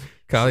you go. Kaliev.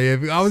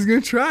 Kaliev. I was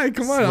going to try.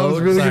 Come on. I Slow-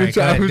 was really going to sorry,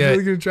 try. I was do it.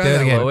 really going to try Do it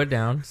that again. one. Slow it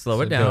down. Slow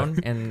So it do down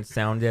and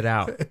sound it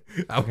out.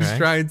 I was Okay.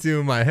 trying to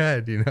in my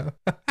head,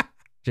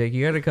 Jake,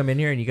 you got to come in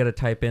here and you got to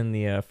type in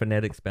the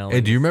phonetic spelling.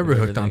 Hey, do you remember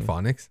Hooked on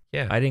Phonics?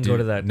 Yeah. I didn't Do go you-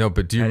 to that. No,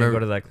 but do you I remember?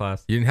 didn't go to that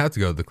class. You didn't have to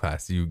go to the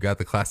class. You got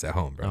the class at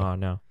home, bro. Oh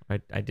no,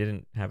 I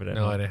didn't have it at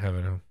No, I home. didn't have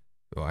it.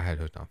 Well, I had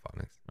Hooked on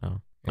Phonics.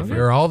 Oh, If okay.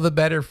 you're all the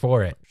better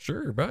for it.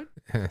 Sure, bud.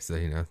 So,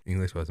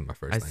 English wasn't my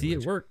first I language. see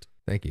it worked.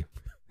 Thank you.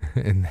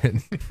 And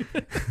then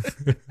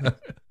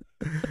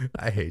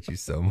I hate you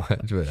so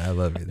much, but I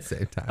love you at the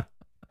same time.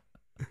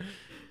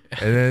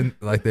 And then,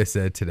 like they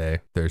said today,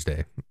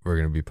 Thursday, we're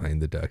going to be playing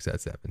the Ducks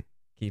at 7.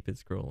 Keep it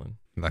scrolling.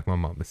 Like my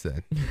mama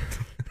said.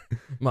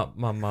 My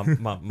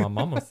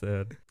mama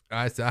said. All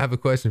right, so I have a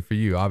question for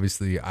you.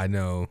 Obviously, I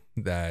know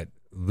that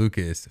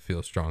Lucas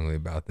feels strongly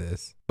about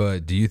this,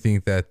 but do you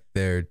think that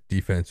their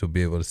defense will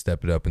be able to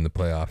step it up in the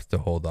playoffs to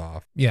hold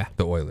off Yeah.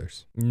 the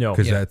Oilers? No.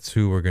 Because Yeah. that's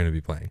who we're going to be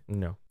playing.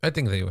 No. I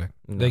think they will.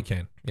 No. They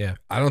can. Yeah.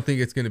 I don't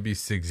think it's going to be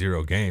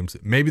 6-0 games.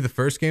 Maybe the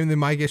first game they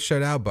might get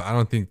shut out, but I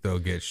don't think they'll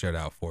get shut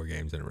out 4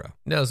 games in a row.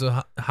 No,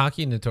 so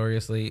hockey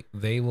notoriously,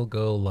 they will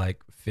go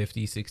like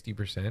 50,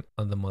 60%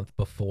 on the month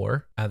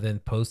before. And then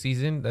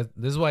postseason, this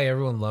is why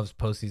everyone loves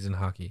postseason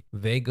hockey.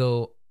 They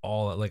go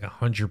all at like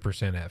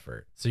 100%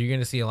 effort. So you're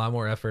going to see a lot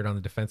more effort on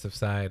the defensive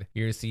side.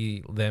 You're going to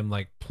see them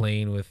like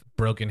playing with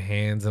broken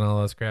hands and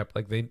all this crap.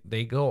 Like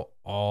they go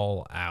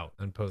all out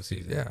in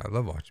postseason. Yeah, I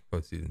love watching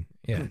postseason.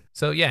 Yeah.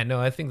 So yeah, no,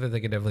 I think that they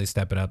could definitely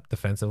step it up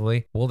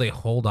defensively. Will they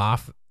hold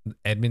off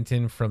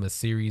Edmonton from a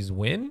series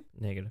win?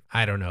 Negative.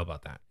 I don't know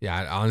about that.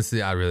 Yeah,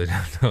 honestly, I really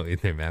don't know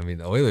either, man. I mean,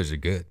 the Oilers are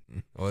good.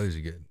 Oilers are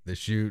good. They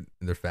shoot.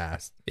 They're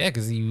fast. Yeah,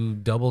 because you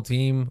double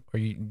team or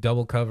you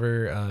double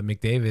cover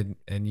McDavid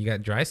and you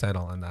got Draisaitl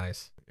on the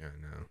ice. Yeah,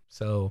 no.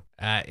 So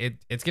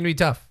it's gonna be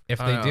tough. If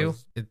they I do,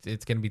 was-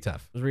 it's gonna be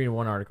tough. I was reading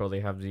one article. They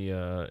have the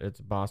it's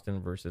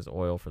Boston versus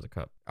Oil for the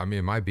cup. I mean,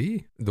 it might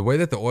be the way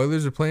that the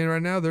Oilers are playing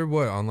right now. They're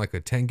what on like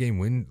a 10-game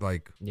win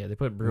Yeah, they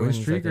put win Bruins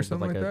streak I or think,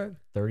 something with like like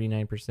that.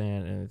 39%,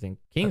 and I think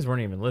Kings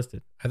weren't even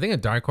listed. I think a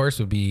dark horse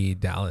would be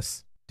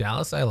Dallas.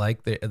 Dallas, I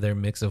like their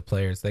mix of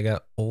players. They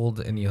got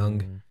old and young.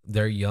 Mm.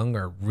 Their young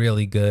are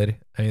really good.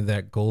 I mean,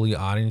 that goalie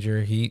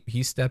Ottinger,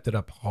 he stepped it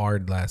up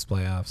hard last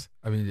playoffs.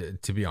 I mean,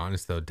 to be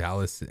honest though,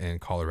 Dallas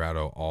and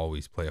Colorado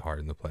always play hard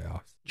in the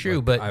playoffs. True,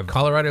 Like, but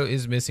Colorado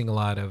is missing a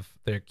lot of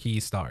their key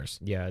stars.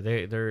 Yeah,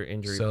 they're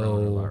injury So-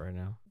 prone a lot right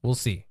now. We'll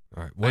see.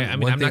 All right. I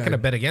mean, I'm not going to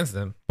bet against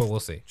them, but we'll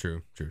see.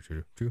 True.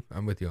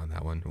 I'm with you on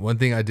that one. One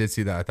thing I did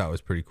see that I thought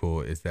was pretty cool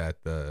is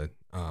that the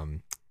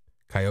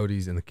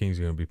Coyotes and the Kings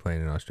are going to be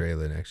playing in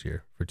Australia next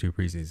year for 2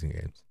 preseason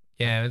games.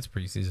 Yeah, it's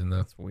preseason though.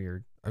 That's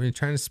weird. I mean,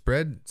 trying to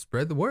spread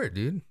the word,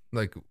 dude.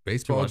 Like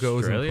baseball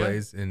goes and Australia?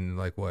 plays in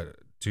like what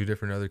 2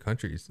 different other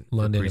countries. for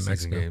London and preseason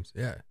Mexico. games.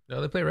 Yeah.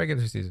 No, they play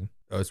regular season.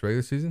 Oh, it's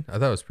regular season. I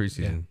thought it was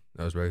preseason.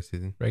 That was regular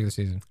season. Regular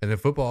season. And then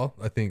football,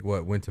 I think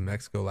went to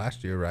Mexico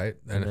last year, right?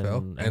 The And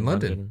NFL then- and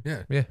London.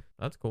 London. Yeah.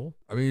 That's cool.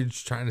 I mean, you're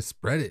just trying to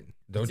spread it.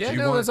 Don't Yeah, you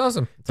no, want? that's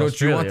awesome. It's Don't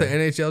you want the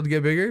Australia. NHL to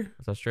get bigger?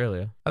 It's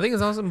Australia. I think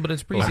it's awesome, but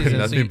it's Like, preseason. so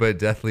nothing you- but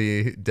deathly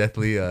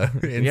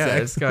insects. Yeah,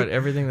 it's got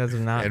everything that's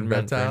not And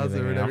meant for reptiles or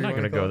anything. whatever I'm not you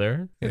gonna wanna call go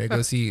there.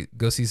 Yeah,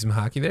 go see some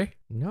hockey there.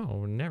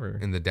 No, never.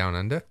 in the down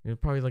under.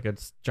 It's probably like a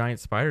giant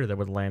spider that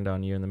would land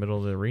on you in the middle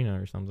of the arena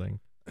or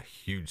something. A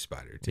huge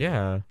spider too.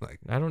 Yeah, Like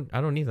I don't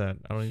need that.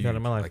 I don't need that in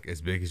huge, my life. like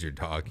as big as your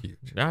dog.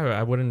 Huge.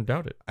 I wouldn't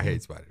doubt it. I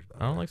hate spiders. by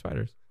the I don't way. like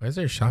spiders Why is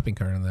there a shopping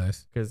cart on the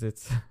ice? because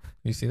it's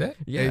You see that?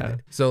 yeah. Hey,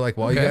 so like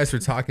while you Okay. guys were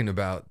talking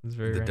about It's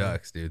very the random.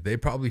 Ducks, dude, they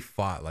probably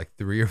fought like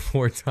 3 or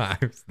 4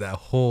 times that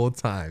whole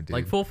time, dude.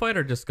 Like full fight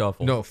or just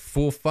scuffle? No,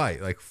 full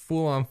fight, like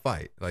full on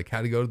fight. Like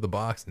had to go to the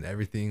box and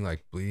everything,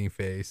 like bleeding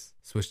face,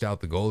 switched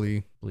out the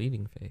goalie.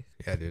 bleeding face.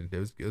 Yeah, dude, it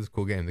was a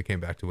cool game. They came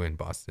back to win.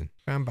 Boston.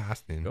 I'm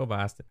Boston. Go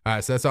Boston. All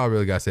right, so that's all I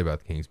really got to say about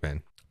the Kings,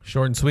 man.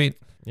 Short and sweet.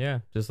 Yeah,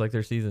 just like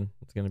their season.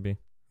 It's gonna be.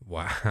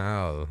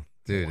 Wow,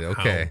 dude. Wow.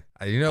 Okay,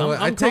 you know what?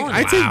 I'm I take calling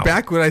I it. take Wow.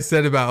 back what I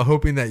said about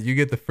hoping that you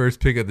get the first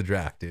pick of the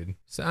draft, dude.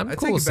 So I'm I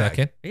cool take with it back.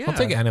 second. Yeah. I'll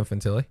take Adam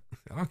Fantilli.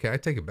 Okay, I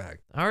take it back.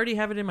 I already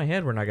have it in my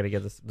head. We're not gonna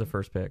get the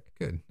first pick.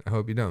 Good. I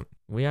hope you don't.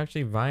 We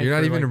actually vying. You're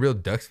not for, even like, a real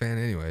Ducks fan,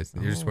 anyways.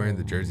 You're just wearing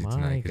the Oh jersey my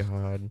tonight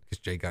God, because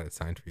Jay got it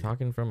signed for you.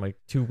 talking from like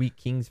 2-week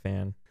Kings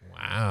fan.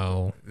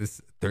 Wow.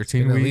 This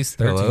 13 Been weeks. at least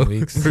 13 Hello?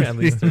 weeks. Yeah, at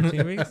least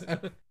 13 weeks.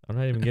 I'm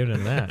not even giving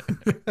him that.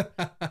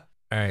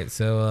 All right,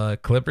 so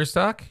Clippers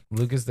talk.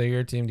 Lucas, they're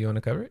your team. Do you want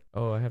to cover it?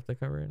 Oh, I have to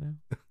cover it now.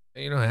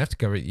 You don't have to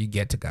cover it. You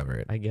get to cover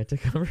it. I get to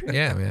cover it.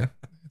 Yeah, man.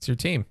 It's your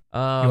team. You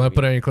Um, want to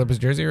put on your Clippers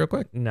jersey real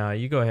quick? No,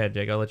 you go ahead,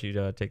 Jake. I'll let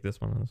you take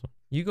this one on this one.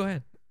 You go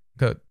ahead.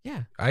 Go.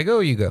 Yeah, I go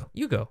or you go?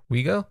 you go.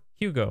 We go?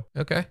 Hugo.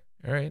 Okay.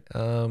 All right.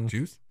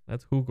 Juice?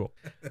 That's Hugo.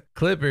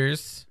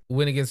 Clippers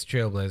win against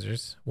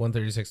Trailblazers,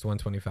 136 to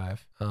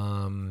 125. I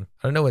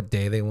don't know what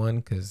day they won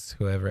because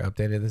whoever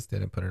updated this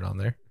didn't put it on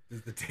there.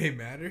 Does the day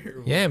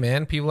matter? Yeah,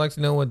 man. People like to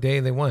know what day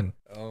they won.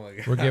 Oh my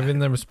god. We're giving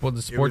them the It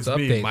sports was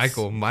me,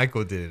 updates.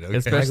 Michael did it. Okay.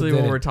 Especially did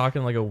when it. we're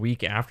talking like a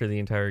week after the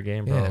entire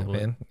game, Yeah, probably.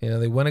 man. You know,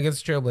 they won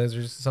against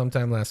Trailblazers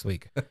sometime last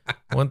week.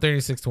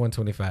 136 to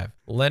 125.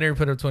 Leonard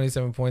put up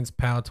 27 points,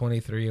 Powell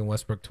 23, and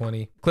Westbrook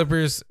 20.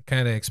 Clippers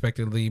kind of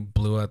expectedly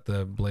blew out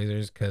the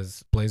Blazers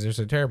because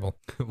Blazers are terrible.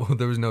 Well,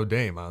 there was no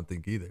Dame, I don't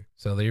think either.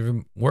 So they're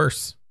even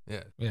worse.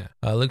 Yeah. Yeah.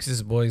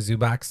 Lucas's boy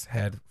Zubac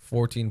had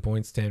 14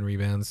 points, 10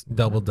 rebounds,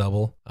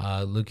 double.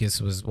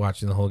 Lucas was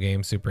watching the whole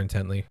game super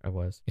intently. I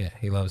was. Yeah,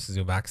 he loves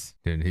Zubac.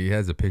 Dude, he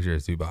has a picture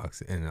of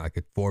Zubox in like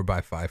a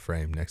 4x5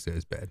 frame next to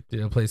his bed.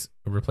 Did it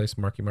replace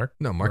Marky Mark?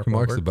 No, Mark Marky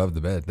Mark's Wahlberg? above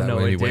the bed. That No,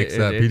 way it he did- wakes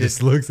it- up, it he did-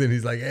 just looks and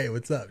he's like, hey,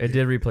 what's up? It dude?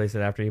 did replace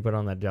it after he put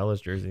on that Dallas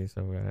jersey.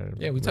 So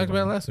Yeah, we talked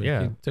about it last week.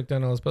 Yeah. He took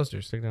down all his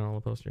posters. Took down all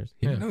the posters.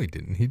 He, yeah. No, he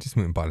didn't. He just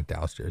went and bought a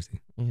Dallas jersey.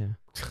 Yeah.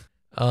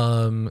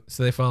 So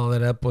they follow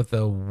that up with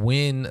a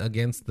win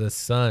against the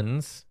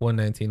Suns,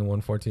 119 to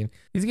 114.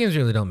 These games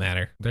really don't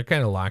matter. They're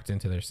kind of locked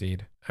into their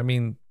seed. I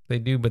mean, they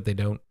do, but they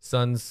don't.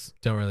 Suns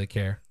don't really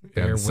care.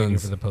 They're the waiting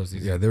Suns- for the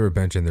postseason. Yeah, they were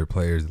benching their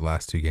players the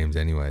last 2 games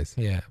anyways.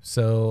 Yeah.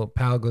 So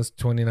Powell goes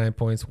 29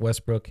 points.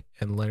 Westbrook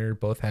and Leonard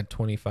both had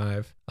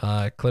 25.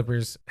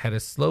 Clippers had a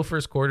slow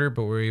first quarter,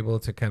 but were able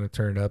to kind of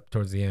turn it up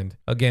towards the end.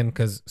 Again,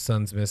 because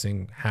Suns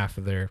missing half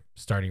of their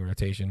starting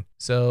rotation.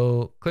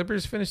 So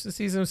Clippers finished the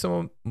season with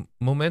some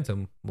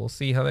momentum. We'll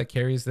see how that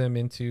carries them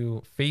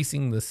into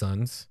facing the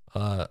Suns,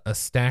 a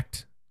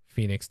stacked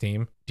Phoenix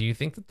team. Do you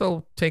think that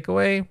they'll take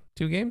away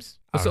 2 games?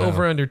 I What's don't the know.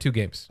 over under 2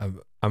 games?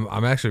 I'm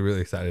actually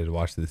really excited to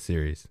watch this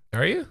series.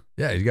 Are you?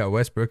 Yeah, you got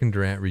Westbrook and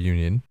Durant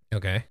reunion.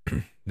 Okay.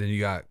 Then you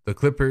got the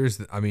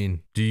Clippers. I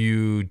mean, do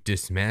you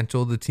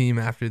dismantle the team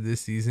after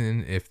this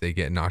season if they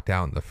get knocked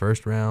out in the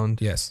first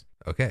round? Yes.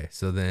 Okay,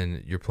 so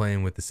then you're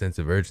playing with the sense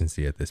of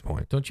urgency at this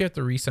point. Don't you have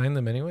to re-sign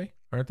them anyway?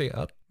 Aren't they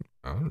up?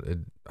 I don't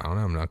know.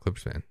 I'm not a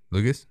Clippers fan.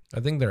 Lucas? I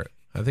think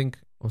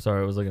Oh,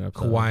 sorry. I was looking up.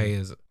 Kawhi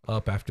is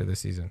up after the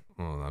season.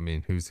 Well, I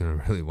mean, who's going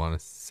to really want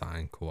to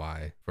sign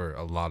Kawhi for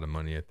a lot of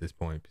money at this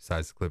point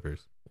besides the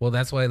Clippers? Well,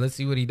 that's why let's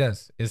see what he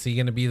does. Is he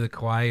going to be the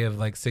Kawhi of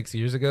like 6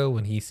 years ago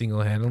when he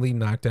single-handedly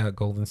knocked out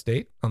Golden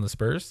State on the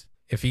Spurs?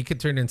 If he could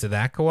turn into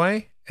that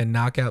Kawhi and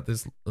knock out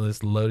this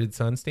loaded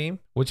Suns team,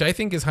 which I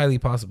think is highly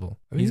possible.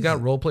 I mean, he's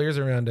got role players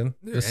around him.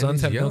 The and Suns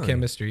he's have no young.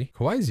 chemistry.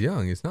 Kawhi's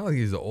young. It's not like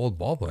he's an old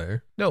ball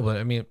player. No, but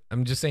I mean,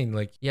 I'm just saying,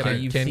 like, Yeah, but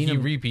you've can seen he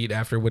him- repeat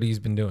after what he's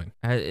been doing?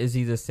 Is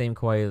he the same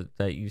Kawhi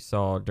that you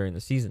saw during the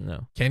season,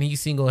 though? Can he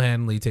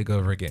single-handedly take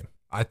over a game?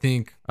 I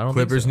think I don't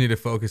think Clippers so. need to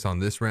focus on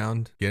this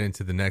round, get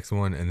into the next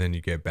one, and then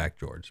you get back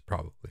George,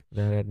 probably.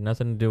 That had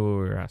nothing to do with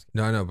what we were asking.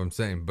 No, I know, but I'm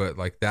saying, but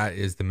like that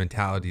is the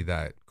mentality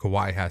that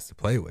Kawhi has to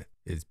play with,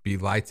 is be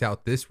lights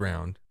out this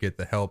round, get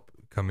the help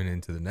coming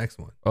into the next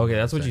one. Okay, know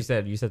that's what I'm you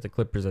said. You said the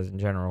Clippers as in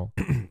general.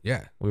 saying?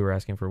 Yeah, We were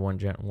asking for one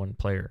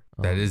player.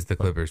 that is the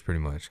Clippers pretty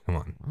much. Come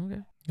on,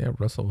 Okay. Yeah,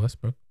 Russell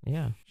Westbrook.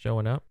 Yeah,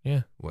 showing up.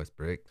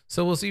 Westbrook.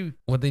 So we'll see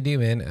what they do,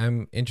 man.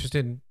 I'm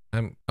interested.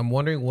 I'm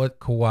wondering what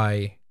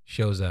Kawhi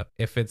shows up.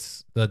 If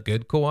it's the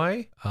good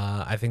Kawhi,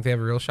 I think they have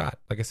a real shot.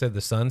 Like I said, the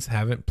Suns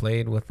haven't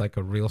played with like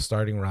a real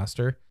starting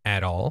roster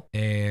at all,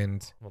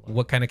 and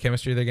what kind of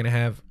chemistry they're gonna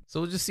have. So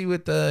we'll just see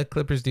what the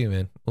Clippers do,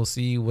 man. We'll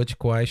see which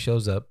Kawhi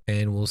shows up,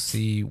 and we'll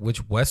see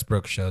which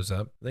Westbrook shows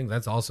up. I think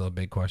that's also a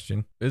big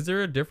question. Is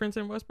there a difference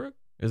in Westbrook?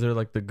 Is there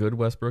like the good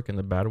Westbrook and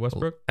the bad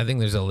Westbrook? I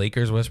think there's a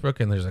Lakers Westbrook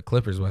and there's a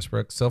Clippers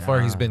Westbrook. So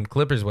far, he's Ah. been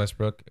Clippers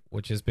Westbrook,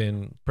 which has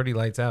been pretty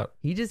lights out.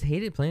 He just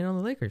hated playing on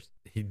the Lakers.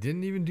 He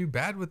didn't even do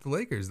bad with the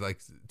Lakers, like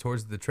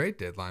towards the trade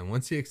deadline.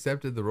 Once he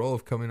accepted the role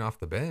of coming off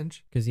the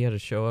bench, Because he had to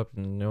show up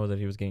and know that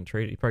he was getting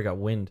traded. He probably got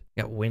wind.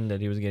 Got wind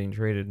that he was getting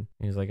traded. And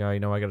he's like, oh, I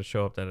got to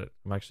show up that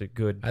I'm actually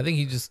good. I think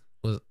he just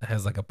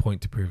has like a point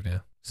to prove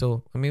now.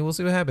 So, I mean, we'll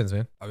see what happens,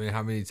 man. I mean,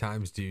 how many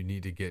times do you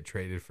need to get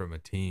traded from a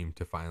team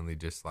to finally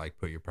just like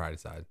put your pride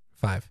aside?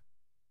 5.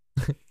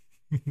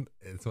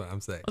 That's what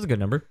I'm saying. That's a good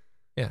number.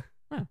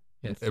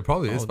 Yes. It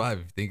probably is solid. 5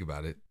 if you think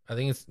about it. I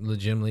think it's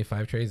legitimately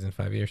 5 trades in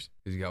 5 years.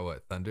 Because you got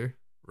what? Thunder,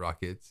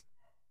 Rockets,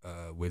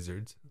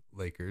 Wizards,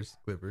 Lakers,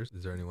 Clippers.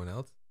 Is there anyone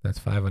else? That's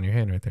 5 on your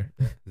hand right there.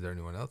 Is there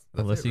anyone else?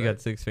 That's Unless it, you right?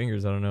 got 6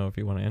 fingers. I don't know if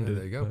you want to end Yeah, it.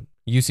 there you go.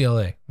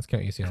 UCLA. Let's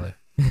count UCLA.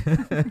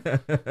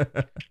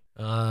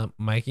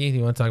 Mikey, do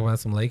you want to talk about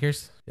some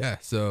Lakers? Yeah,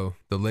 so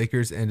the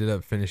Lakers ended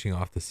up finishing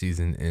off the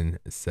season in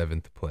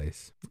 7th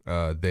place.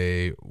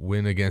 They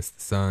win against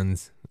the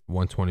Suns,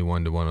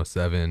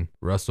 121-107.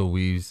 Russell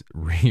Reeves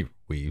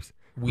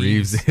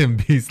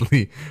and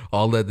Beasley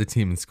all led the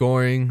team in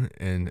scoring,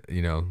 and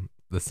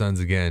the Suns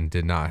again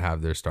did not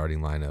have their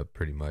starting lineup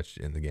pretty much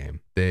in the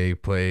game. They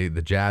play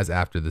the Jazz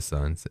after the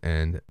Suns,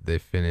 and they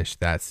finished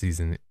that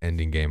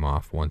season-ending game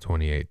off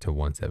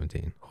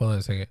 128-117. Hold on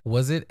a second.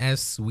 Was it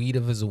as sweet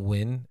of as a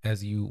win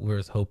as you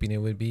were hoping it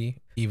would be,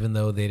 even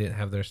though they didn't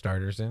have their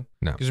starters in?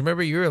 No. Because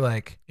remember, you were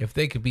like, if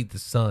they could beat the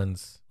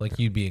Suns, like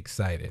you'd be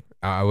excited.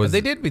 I But was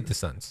they did beat the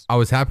Suns. I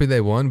was happy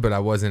they won, but I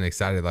wasn't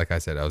excited like I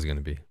said I was going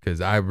to be,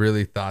 because I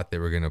really thought they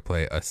were going to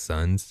play a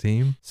Suns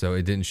team, so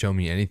it didn't show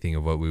me anything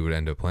of what we would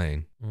end up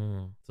playing.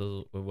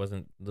 So it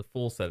wasn't the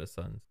full set of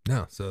Suns.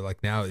 No, so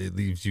like now it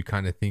leaves you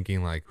kind of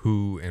thinking like,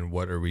 who and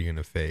what are we going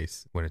to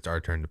face when it's our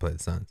turn to play the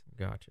Suns?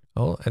 Gotcha.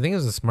 Oh, I think it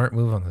was a smart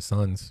move on the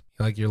Suns.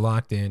 Like, you're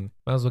locked in.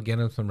 Might as well get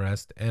them some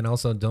rest. And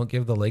also, don't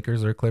give the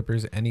Lakers or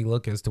Clippers any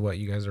look as to what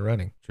you guys are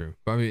running. True.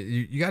 But I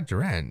mean, you got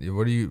Durant.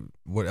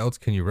 What else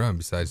can you run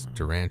besides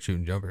Durant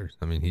shooting jumpers?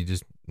 I mean,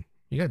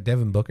 You got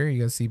Devin Booker.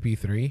 You got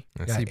CP3.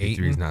 You got CP3 is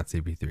Ayton. not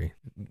CP3.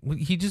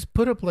 He just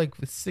put up like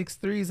 6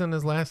 threes on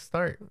his last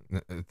start.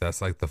 That's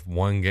like the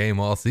one game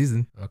all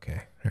season.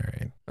 Okay. All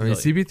right. I mean,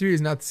 So- CP3 is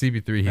not the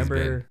CP3 he's been.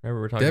 Remember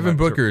we're talking Devin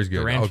about Booker is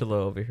good. Durantula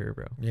over here,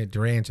 bro. Yeah,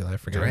 Durantula. I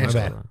forgot. My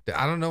Durantula. bad.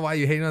 I don't know why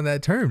you hating on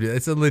that term, dude.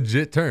 It's a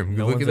legit term.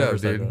 No Look one's it up, ever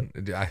said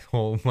dude. I No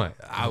will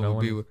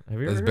be. one-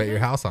 have you Let's ever bet heard your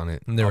that? house on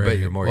it. Never I'll bet heard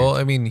your it. mortgage. Well,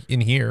 I mean,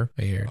 in here,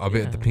 I hear. I'll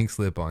bet Yeah. the pink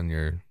slip on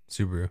your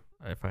Subaru.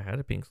 If I had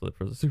a pink slip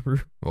for the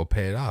Subaru, Well,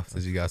 pay it off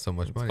since you got so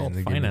much it's money. called and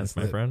they give you the finance,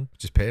 my slip. friend.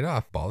 Just pay it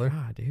off, baller.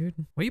 Ah, dude,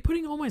 why are you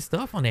putting all my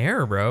stuff on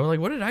air, bro? Like,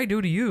 what did I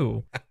do to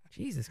you?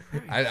 Jesus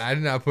Christ! I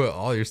did not put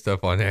all your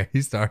stuff on there.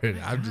 He started.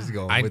 I'm just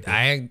going with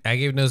it. I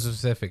gave no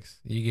specifics.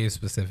 You gave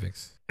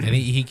specifics. And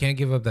he can't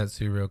give up that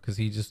Subaru because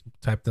he just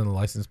typed in the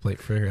license plate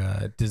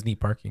for Disney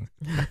parking.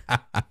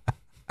 I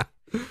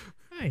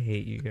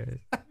hate you guys.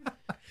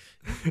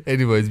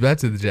 Anyways, back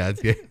to the Jazz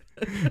game.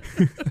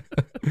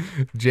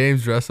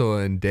 James, Russell,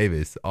 and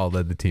Davis all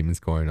led the team in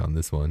scoring on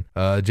this one.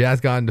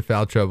 Jazz got into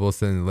foul trouble,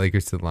 sending the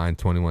Lakers to the line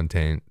 21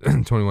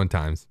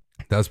 times.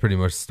 That was pretty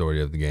much the story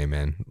of the game,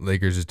 man.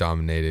 Lakers just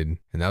dominated,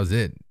 and that was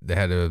it. They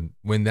had to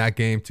win that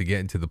game to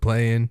get into the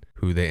play-in,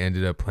 who they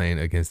ended up playing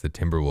against the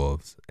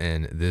Timberwolves.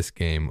 And this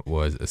game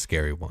was a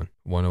scary one.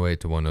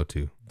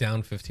 108-102.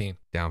 Down 15.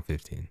 Down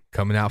 15.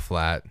 Coming out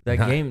flat. That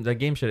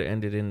game should have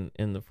ended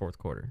in the fourth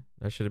quarter.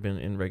 That should have been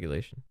in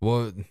regulation.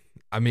 Well,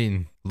 I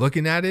mean,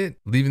 looking at it,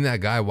 leaving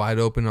that guy wide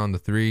open on the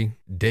 3,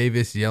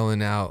 Davis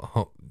yelling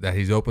out that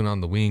he's open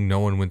on the wing. No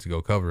one went to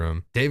go cover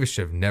him. Davis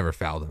should have never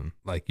fouled him.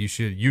 Like you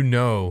should,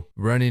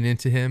 running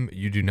into him,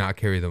 you do not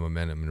carry the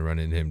momentum and run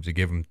into him to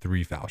give him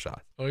 3 foul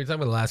shots. Oh, you're talking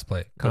about the last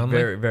play. The Conley?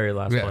 very, very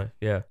last Yeah. play.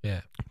 Yeah.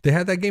 Yeah. They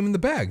had that game in the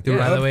bag. They were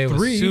By up the way, it was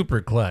 3.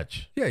 super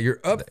clutch. Yeah, you're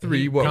up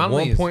 3.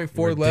 Conley is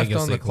 1.4 left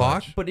on the ridiculously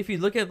clock. clutch. But if you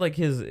look at like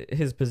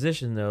his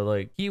position though,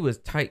 like he was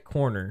tight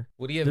corner.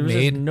 Would he have There was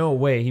made just no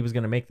way he was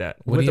gonna make that.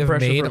 Would With he the have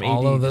pressure made from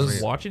all AD of just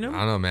those- watching I him?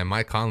 don't know, man.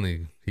 Mike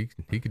Conley,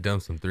 he could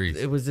dump some threes.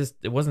 It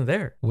wasn't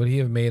there. Would he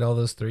have made all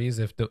those threes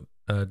if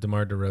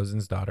DeMar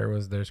DeRozan's daughter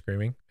was there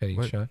screaming at each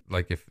What? shot?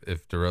 Like if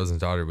DeRozan's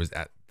daughter was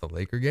at the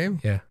Laker game?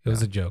 Yeah, it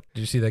was a joke. Did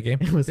you see that game?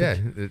 It was Yeah,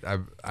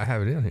 I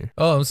have it in here.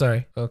 Oh, I'm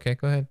sorry. Okay,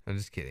 go ahead. I'm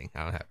just kidding.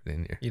 I don't have it in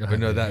here. You don't But have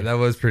no, it in that here. that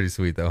was pretty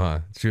sweet though, huh?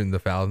 Shooting the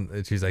foul,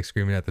 and she's like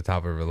screaming at the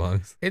top of her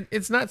lungs.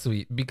 It's not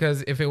sweet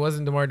because if it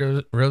wasn't DeMar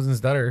DeRozan's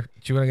daughter,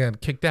 she would have gotten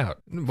kicked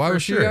out. Why For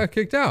was she sure. got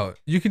kicked out?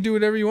 You can do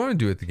whatever you want to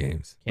do at the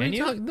games. What are Can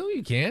you? talking- No,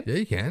 you can't. Yeah,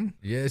 you can.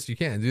 Yes, you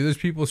can. Dude, there's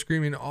people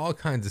screaming all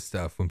kinds of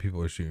stuff when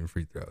people are shooting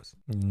free throws.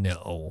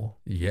 No.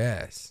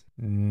 Yes.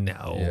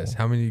 No. Yes.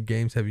 How many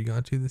games have you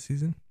gone to this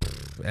season?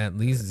 At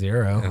least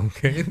 0.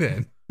 Okay,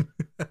 then.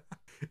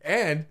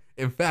 And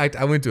in fact,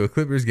 I went to a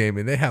Clippers game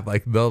and they have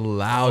like the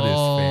loudest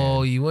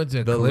Oh, fan. you went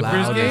to a The Clippers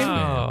loudest game? fan.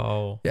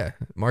 Wow. Yeah,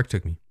 Mark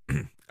took me.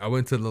 I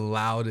went to the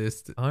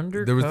loudest.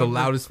 Undercover There was the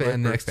loudest fan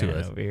Clipper next to fan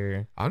us. over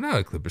here. I'm not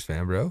a Clippers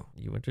fan, bro.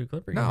 You went to a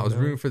Clipper No, game, I was though.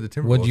 rooting for the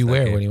Timberwolves. What'd you that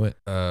wear game. when you went?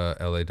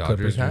 LA Dodgers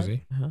Clippers hat.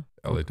 jersey? Huh?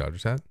 LA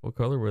Dodgers hat. What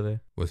color were they?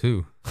 With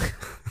who?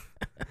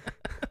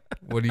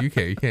 What do you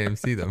care? You can't even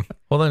see them.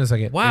 Hold on a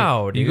second.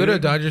 Wow, You go to a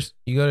dude. Dodgers.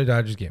 You go to a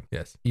Dodgers game.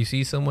 Yes, You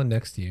see someone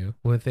next to you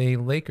with a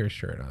Lakers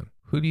shirt on.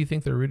 Who do you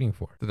think they're rooting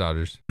for? the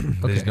Dodgers. They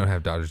Okay. just don't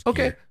have Dodgers.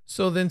 Okay, gear.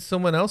 so then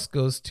someone else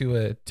goes to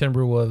a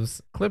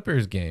Timberwolves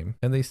Clippers game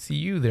and they see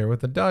you there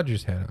with a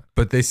Dodgers hat on.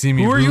 But they see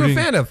me. Who are you a rooting-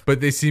 fan of?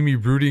 But they see me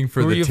rooting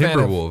for Who are the you a fan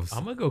of? Timberwolves.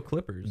 I'm gonna go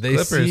Clippers. They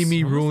Clippers. see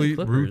me I'm gonna say really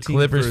Clippers. rooting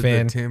Clippers for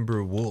fan. the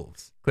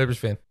Timberwolves. Clippers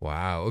fan.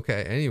 Wow.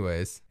 Okay.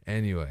 Anyways.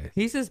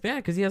 He's just mad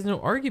because he has no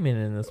argument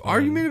in this one.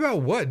 Argument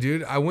about what,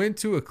 dude? I went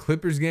to a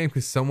Clippers game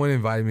because someone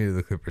invited me to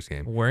the Clippers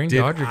game. Wearing Did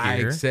Dodger I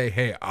gear. say,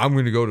 hey, I'm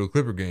going to go to a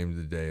Clipper game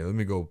today. Let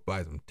me go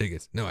buy some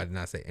tickets. No, I did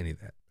not say any of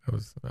that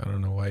I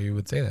don't know why you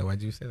would say that.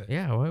 Why'd you say that?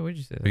 Yeah, why would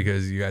you say that?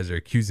 because you guys are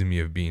accusing me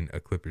of being a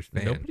Clippers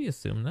fan. Nobody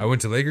assumed that. I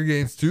went to Laker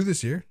games too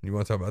this year. You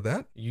want to talk about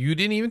that? You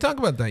didn't even talk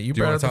about that. You Do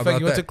you brought wanna up the talk fact about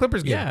you went that? to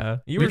Clippers game. Yeah,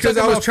 you were Because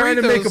talking I was about trying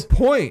to free make a throws.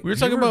 point. We were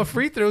talking about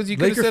free throws. You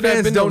could have Laker said I've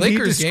fans been to don't need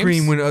Lakers to games.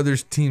 scream when other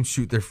teams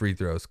shoot their free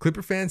throws.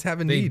 Clipper fans have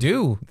a They need.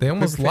 do. They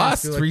almost Clipper fans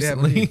lost feel like they have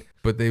a recently. need.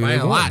 But they By a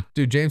won. lot.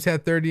 Dude, James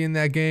had 30 in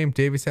that game.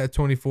 Davis had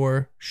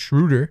 24.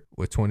 Schroeder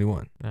with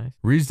 21. nice.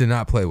 Reeves did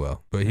not play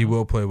well, but he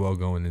will play well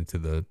going into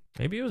the.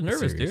 Maybe he was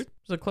nervous, Serious. dude. It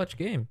was a clutch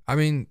game. I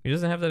mean, He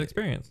doesn't have that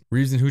experience.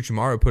 Reeves and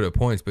Huchimaru put up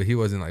points, but he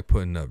wasn't like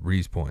putting up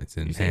Reeves points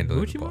and You say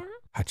handling the ball.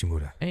 Hachimura?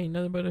 Hachimura. Ain't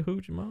nothing but a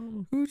hoochie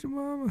mama.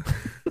 Huchimaru.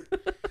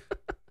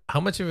 How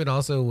much of it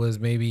also was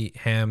maybe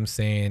Ham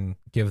saying,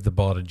 give the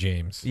ball to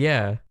James?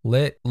 Yeah.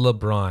 Let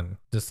LeBron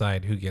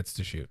decide who gets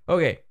to shoot.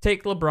 Okay,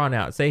 take LeBron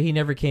out. Say he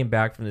never came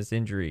back from this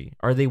injury.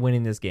 Are they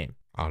winning this game?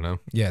 I don't know.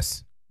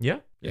 Yes. Yeah.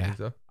 You Yeah. think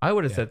so? I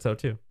would have Yeah. said so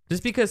too.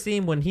 Just because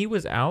seeing when he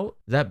was out,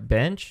 that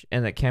bench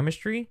and that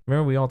chemistry,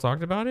 remember we all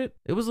talked about it?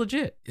 It was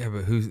legit. Yeah,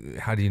 but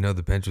how do you know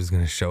the bench was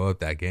going to show up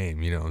that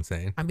game? You know what I'm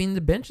saying? I mean,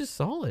 the bench is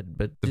solid,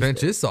 but The just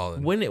bench is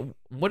solid. what if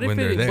when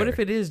they're there.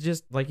 it is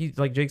just like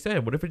Jake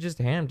said? What if it's just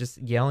Ham just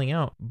yelling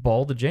out,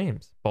 "Ball to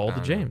James, ball I to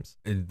don't know. James"?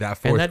 In that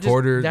fourth that just-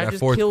 quarter, that that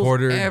just fourth kills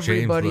quarter, James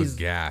everybody's- was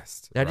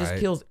gassed. That right? just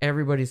kills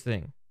everybody's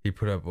thing. He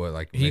put up what,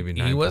 like He, maybe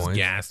 9 he was points.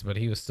 gassed, but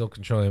he was still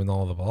controlling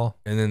all the ball.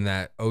 And then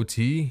that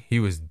OT, he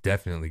was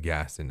definitely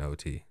gassed in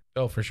OT.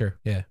 Oh, for sure.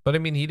 Yeah. But I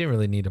mean, he didn't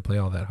really need to play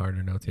all that hard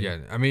in OT. Yeah,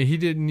 I mean, he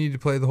didn't need to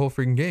play the whole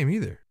freaking game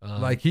either.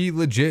 Like he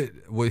legit,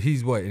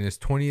 he's what in his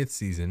 20th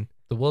season,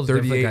 The Wolves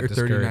definitely 38 got or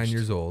 39 discouraged.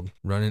 years old,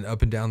 running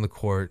up and down the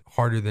court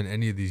harder than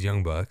any of these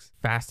young bucks.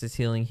 Fastest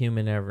healing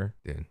human ever.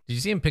 Dude, Did you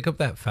see him pick up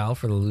that foul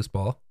for the loose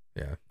ball?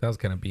 yeah, That was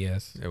kind of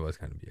BS. it was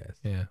kind of BS.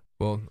 Yeah.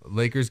 Well,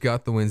 Lakers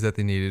got the wins that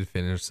they needed to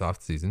finish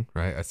soft season,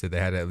 right? I said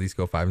they had to at least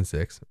go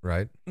 5-6,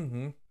 right?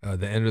 Mm-hmm.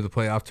 The end of the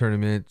playoff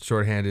tournament,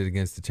 shorthanded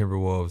against the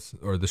Timberwolves,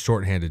 or the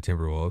shorthanded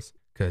Timberwolves,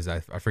 because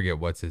I forget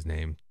what's his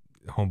name.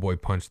 Homeboy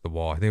punched the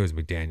wall. I think it was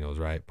McDaniels,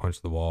 right?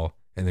 Punched the wall.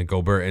 And then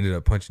Gobert ended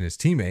up punching his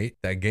teammate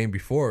that game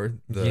before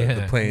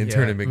the play-in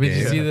tournament Did game.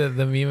 you see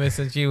the meme I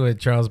sent you with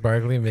Charles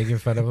Barkley making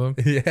fun of him?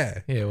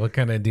 Yeah. Yeah, what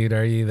kind of dude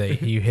are you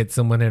that you hit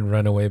someone and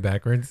run away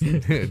backwards?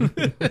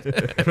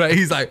 Right?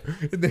 He's like,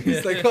 and then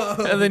he's like,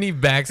 oh. And then he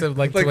backs up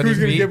like 20 who's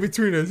going to feet. get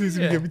between us? Who's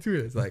going to Yeah. get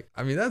between us? Like,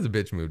 I mean, that's a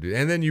bitch move, dude.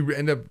 And then you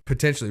end up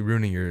potentially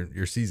ruining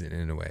your season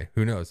in a way.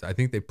 Who knows? I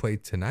think they play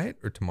tonight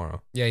or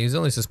tomorrow. Yeah, he was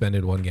only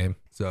suspended one game.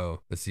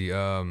 So let's see.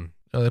 Oh,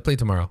 they play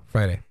tomorrow,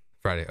 Friday.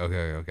 Friday.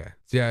 Okay.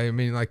 So yeah, I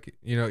mean, like,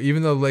 you know,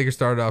 even though the Lakers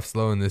started off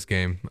slow in this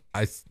game,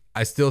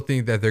 I still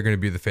think that they're going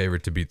to be the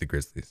favorite to beat the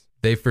Grizzlies.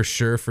 They for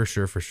sure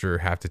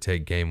have to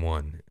take game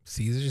 1.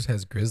 Caesars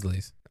has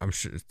Grizzlies. I'm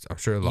sure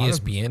a lot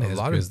ESPN of, a has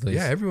lot Grizzlies.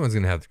 Of, yeah, everyone's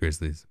going to have the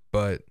Grizzlies.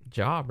 But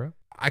Job, bro.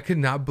 I could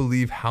not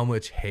believe how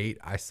much hate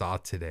I saw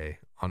today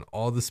on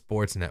all the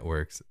sports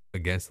networks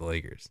against the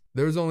Lakers.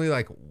 There was only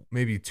like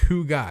maybe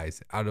 2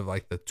 guys out of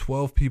like the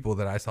 12 people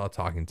that I saw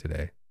talking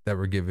today that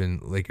were giving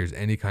Lakers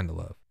any kind of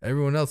love.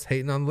 Everyone else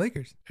hating on the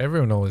Lakers.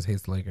 Everyone always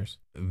hates the Lakers.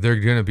 They're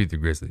going to beat the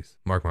Grizzlies.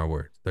 Mark my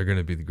words. They're going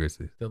to beat the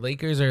Grizzlies. The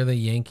Lakers are the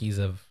Yankees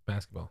of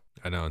basketball.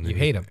 I know. And You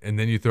hate them. And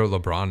then you throw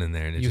LeBron in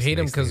there. And You hate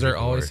them because they're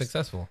always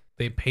successful.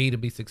 They pay to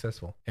be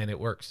successful, and it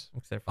works.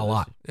 Except for A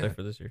lot. Except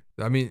for this year.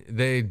 I mean,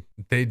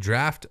 they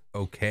draft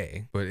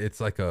okay, but it's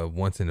like a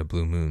once in a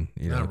blue moon.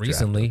 Not draft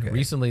recently. okay.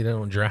 Recently, they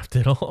don't draft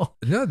at all.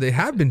 No, they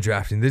have been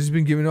drafting. They've just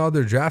been giving all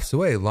their drafts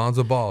away.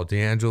 Lonzo Ball,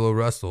 D'Angelo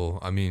Russell.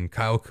 I mean,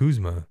 Kyle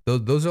Kuzma.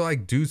 Those are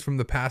like dudes from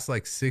the past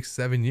like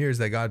 6-7 years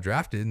that got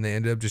drafted, and they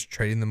ended up just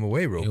trading them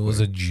away real quick. It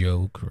was a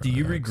joke. Do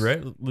you Rex.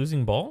 regret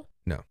losing Ball?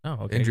 No.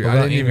 Oh, okay. Andrew, What I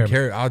about didn't even Ingram?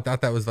 care. I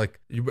thought that was like,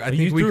 I you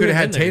think we threw could have him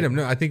had in there. Tatum.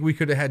 No, I think we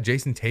could have had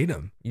Jason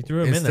Tatum You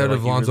threw him in instead there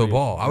of like you Lonzo really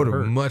Ball. I would have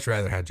hurt. much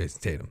rather had Jason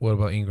Tatum. What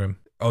about Ingram?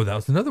 Oh, that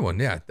was another one.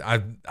 Yeah,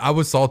 I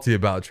was salty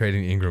about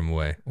trading Ingram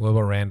away. What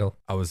about Randall?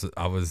 I was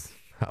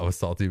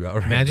salty about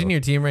Randall. Imagine your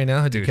team right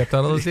now had you Dude. kept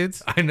all those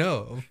dudes. I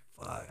know.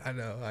 I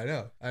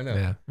know.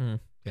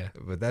 Yeah.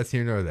 But that's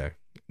here nor there.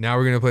 Now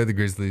we're gonna play the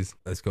Grizzlies.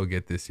 Let's go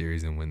get this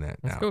series and win that.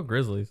 Let's now. go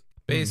Grizzlies.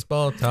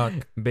 Baseball talk.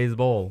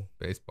 Baseball.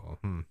 Baseball.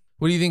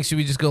 What do you think? Should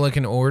we just go like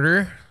in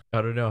order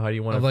I don't know. How do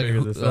you want of to like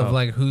figure who, this of out?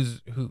 like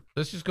who's who?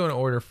 Let's just go in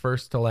order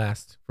first to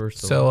last. First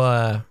to So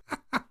last.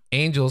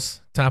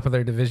 Angels top of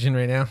their division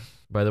right now.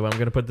 By the way, I'm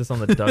gonna put this on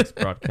the Ducks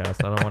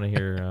broadcast. I don't want to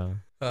hear.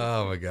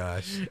 Oh my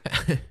gosh.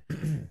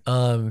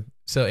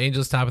 So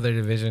Angels top of their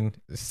division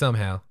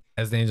somehow.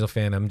 As the Angel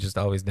fan, I'm just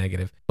always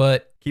negative.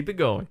 But Keep it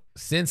going.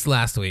 since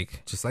last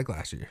week, Just like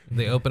last year.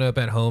 they open up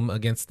at home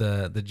against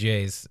the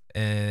Jays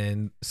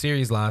and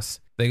series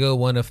loss. They go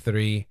 1 of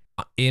 3.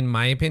 In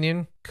my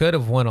opinion, could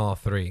have won all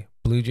 3.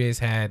 Blue Jays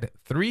had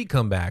 3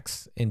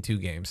 comebacks in 2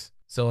 games.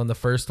 So on the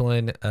first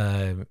one,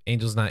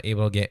 Angels not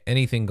able to get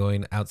anything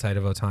going outside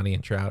of Ohtani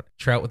and Trout.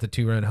 Trout with a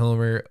 2-run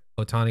homer,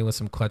 Ohtani with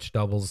some clutch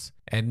doubles,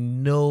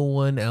 and no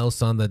one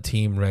else on the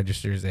team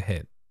registers a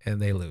hit,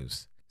 and they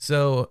lose.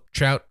 So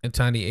Trout and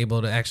Ohtani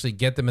able to actually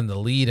get them in the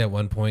lead at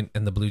one point,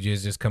 and the Blue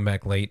Jays just come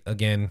back late.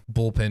 Again,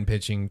 bullpen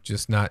pitching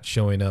just not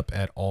showing up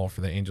at all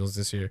for the Angels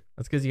this year.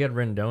 That's because you had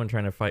Rendon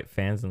trying to fight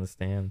fans in the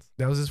stands.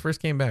 That was his first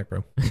game back,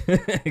 bro.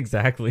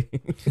 Exactly.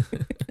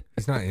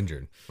 He's not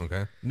injured.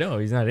 Okay. No,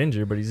 he's not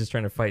injured, but he's just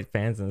trying to fight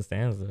fans in the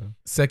stands, though.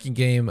 Second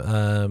game,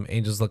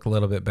 Angels look a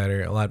little bit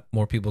better. A lot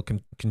more people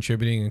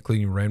contributing,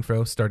 including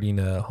Renfroe, starting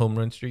a home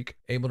run streak.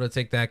 Able to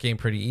take that game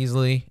pretty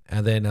easily.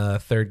 And then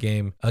third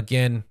game,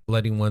 again,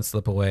 letting one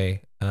slip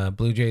away.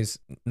 Blue Jays,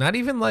 not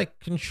even like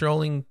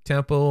controlling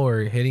tempo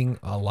or hitting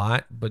a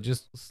lot, but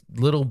just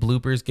little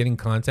bloopers, getting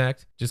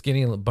contact, just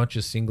getting a bunch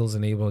of singles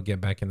and able to get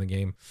back in the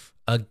game.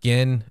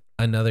 Again,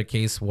 another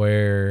case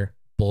where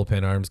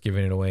bullpen arms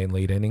giving it away in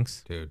late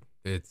innings. Dude,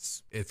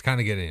 it's kind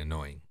of getting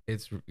annoying.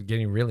 It's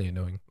getting really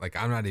annoying. Like,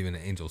 I'm not even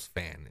an Angels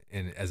fan,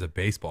 and as a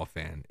baseball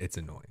fan, it's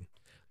annoying.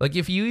 Like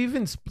if you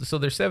even so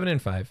they're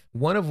 7-5,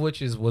 one of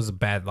which was a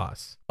bad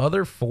loss.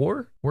 Other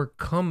 4 were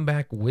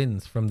comeback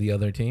wins from the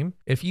other team.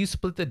 If you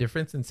split the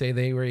difference and say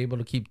they were able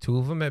to keep 2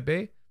 of them at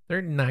bay,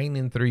 they're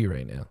 9-3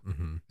 right now.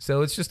 Mm-hmm.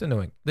 So it's just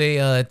annoying.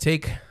 They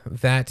take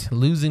that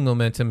losing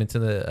momentum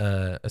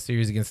into a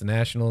series against the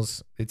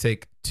Nationals. They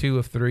take 2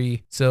 of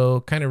 3,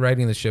 so kind of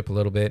riding the ship a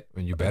little bit.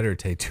 And you better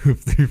take 2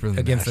 of 3 from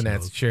the Against the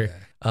Nationals. Nats, sure.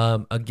 Yeah.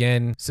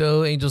 Again,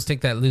 so Angels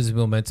take that losing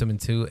momentum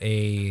into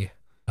a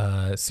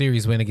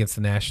series win against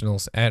the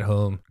Nationals at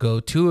home.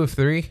 Go 2 of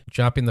 3,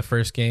 dropping the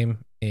first game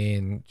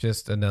in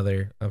just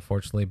another,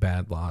 unfortunately,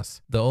 bad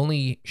loss. The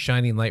only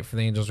shining light for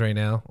the Angels right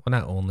now, well,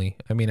 not only,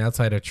 I mean,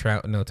 outside of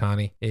Trout and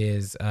Ohtani,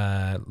 is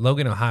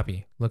Logan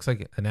O'Hoppe. Looks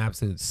like an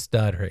absolute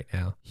stud right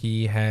now.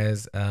 He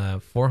has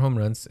 4 home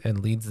runs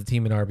and leads the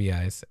team in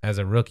RBIs as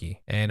a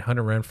rookie. And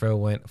Hunter Renfroe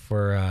went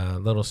for a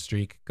little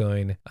streak,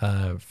 going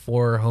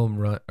 1 home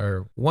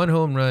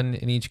run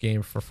in each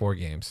game for 4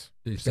 games.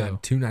 He's So-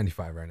 got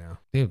 295 right now.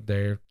 Dude,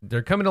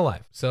 they're coming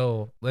alive.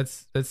 So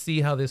let's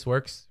see how this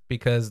works,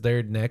 because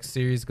their next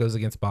series goes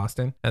against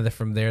Boston, and then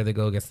from there they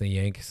go against the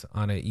Yanks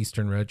on an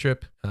Eastern road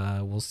trip.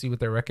 We'll see what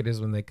their record is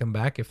when they come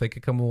back. If they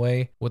could come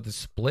away with the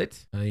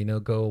split,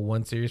 go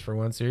 1 series for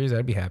 1 series,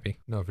 I'd be happy.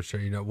 No, for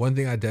sure. One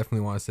thing I definitely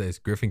want to say is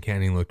Griffin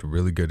Canning looked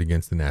really good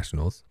against the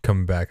Nationals.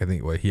 Coming back, I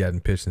think he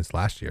hadn't pitched since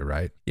last year,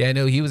 right? Yeah, I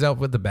know he was out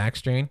with the back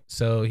strain,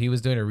 so he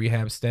was doing a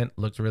rehab stint.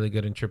 Looked really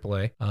good in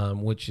AAA,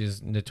 which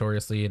is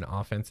notoriously an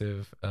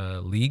offensive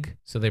league.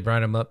 So they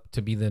brought him up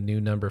to be the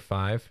new number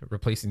 5,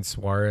 replacing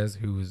Suarez,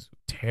 who was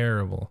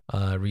terrible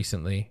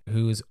recently,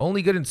 who is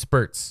only good in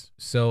spurts.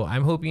 So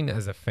I'm hoping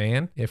as a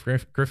fan, if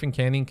Griffin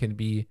Canning can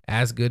be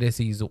as good as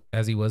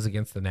he was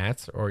against the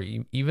Nats, or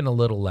even a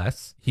little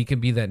less, he could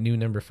be that new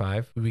number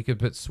 5. We could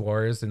put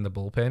Suarez in the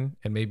bullpen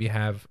and maybe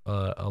have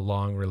a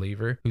long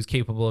reliever who's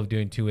capable of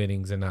doing 2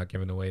 innings and not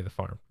giving away the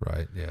farm.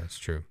 Right. Yeah, it's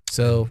true.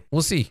 So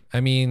we'll see. I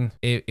mean,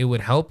 it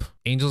would help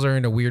Angels are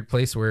in a weird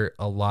place where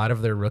a lot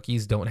of their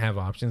rookies don't have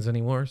options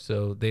anymore,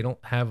 so they don't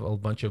have a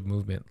bunch of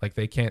movement. Like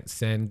they can't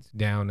send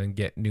down and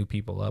get new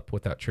people up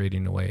without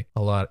trading away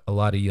a lot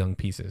of young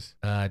pieces.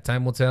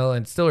 Time will tell,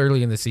 and it's still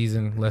early in the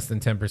season. Less than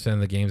 10% of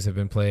the games have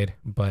been played,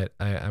 but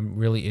I'm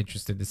really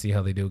interested to see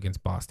how they do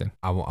against Boston.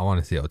 I want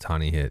to see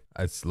Ohtani hit.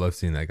 I just love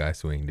seeing that guy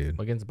swing, dude.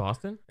 Against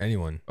Boston?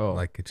 Anyone. Oh,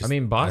 like it just, I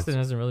mean, Boston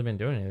hasn't really been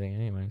doing anything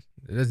anyways.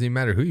 It doesn't even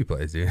matter who he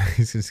plays, dude.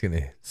 He's just going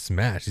to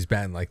smash. He's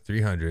batting like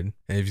 300.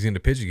 And if he's going to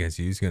pitch against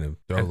you, he's going to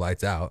throw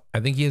lights out. I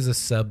think he has a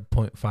sub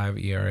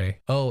 0.5 ERA.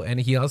 Oh, and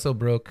he also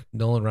broke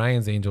Nolan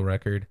Ryan's Angel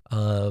record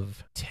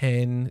of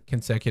 10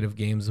 consecutive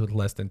games with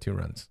less than 2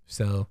 runs.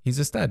 So he's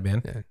a stud,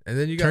 man. Yeah. And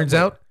then you got Turns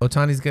out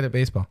Ohtani's good at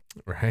baseball.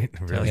 Right?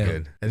 Really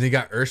good. And then you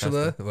got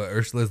Ursula. Well,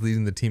 Ursula's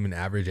leading the team in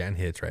average and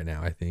hits right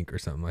now, I think, or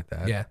something like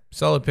that. Yeah.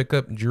 Solid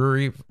pickup.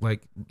 Drury,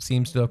 like,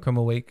 seems to have come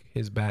awake.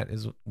 His bat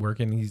is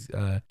working. He's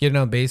getting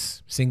on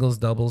base, singles,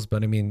 doubles.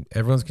 But, I mean,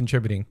 everyone's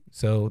contributing.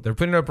 So they're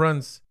putting up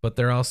runs, but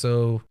they're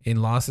also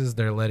in losses.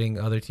 They're letting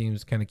other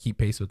teams kind of keep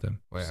pace with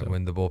them. Well, yeah, so,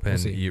 when the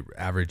bullpen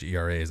average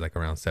ERA is like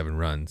around 7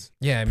 runs.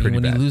 Yeah, I mean,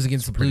 when you lose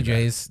against the Blue bad.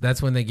 Jays,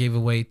 that's when they gave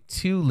away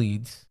 2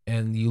 leads,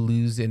 and you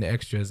lose in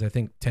extras. I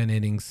think 10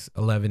 innings,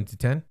 11 to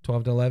 10,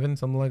 12 to 11,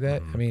 something like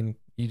that. I mean,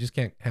 you just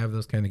can't have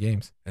those kind of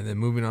games. And then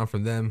moving on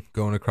from them,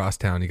 going across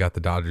town, you got the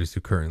Dodgers,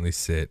 who currently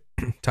sit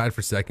tied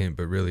for second,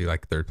 but really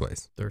like third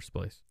place. Thirst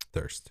place.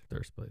 Thirst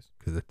place.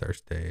 Because they're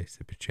thirsty,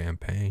 sipping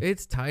champagne.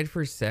 It's tied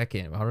for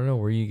second. I don't know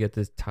where you get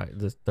this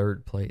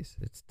third place.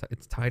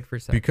 It's tied for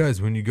second.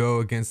 Because when you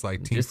go against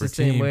like team just for the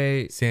same team,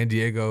 way San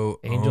Diego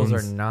Angels are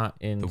owns not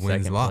in the second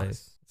wins-loss.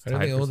 place. How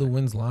do they owe the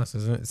wins loss?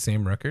 Isn't it the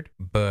same record?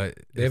 But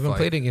They haven't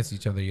played against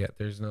each other yet.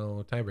 There's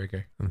no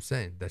tiebreaker. I'm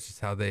saying that's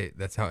just how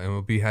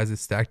MLB has it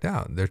stacked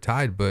out. They're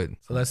tied, but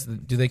So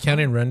do they count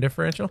in run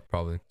differential?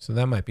 probably. So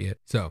that might be it.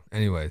 So,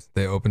 anyways,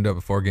 they opened up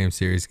a 4-game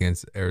series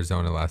against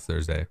Arizona last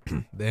Thursday.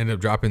 They ended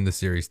up dropping the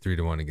series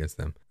 3-1 against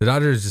them. The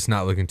Dodgers just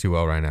not looking too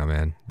well right now,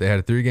 man. They had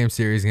a 3-game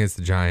series against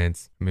the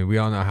Giants. I mean, we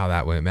all know how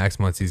that went. Max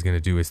Muncy's going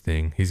to do his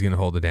thing. He's going to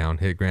hold it down,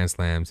 hit grand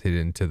slams, hit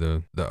it into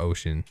the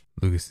ocean.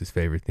 Lucas's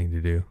favorite thing to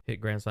do.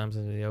 Hit grand slams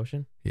into the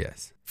ocean?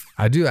 Yes.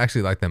 I do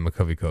actually like that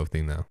McCovey Cove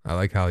thing, though. I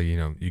like how,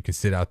 you can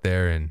sit out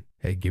there and,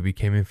 hey, Gibby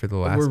came in for the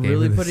last game. We're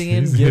really of the putting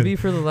in season. Gibby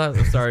for the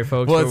last. Sorry,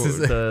 folks. Well,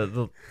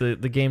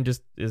 the game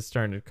just is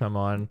starting to come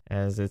on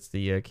as it's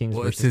the Kings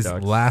Well, it's versus his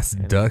Ducks. last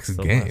and Ducks it's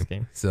the game. last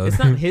game. So It's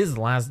not his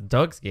last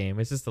Ducks game.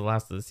 It's just the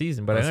last of the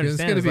season. But I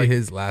understand it's going to be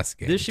his last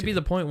game. This should be too.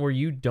 the point where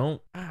you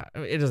don't.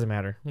 It doesn't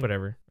matter.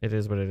 Whatever. It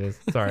is what it is.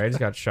 Sorry, I just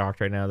got shocked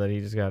right now that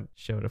he just got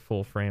showed a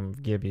full frame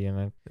of Gibby,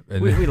 and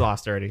then we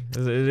lost already. It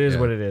is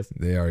what it is.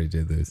 They already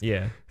did lose.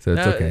 Yeah. So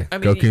it's okay. I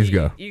mean, Go Kings,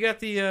 go. You got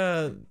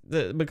the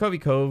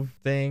McCovey Cove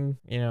thing.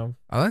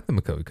 I like the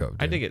McCovey Cove.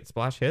 I dude. dig it.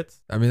 Splash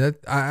hits. I mean,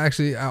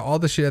 all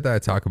the shit that I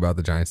talk about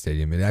the Giants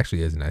Stadium, it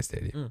actually is a nice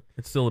stadium.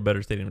 It's still a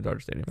better stadium than Dodger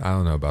Stadium. I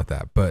don't know about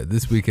that, but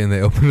this weekend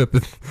they opened up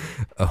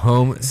a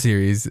home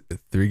series,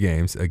 3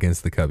 games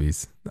against the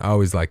Cubbies. I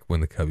always like when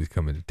the Cubbies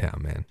come into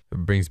town, man. It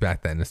brings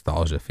back that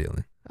nostalgia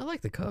feeling. I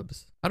like the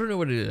Cubs. I don't know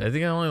what it is. I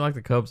think I only like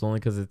the Cubs only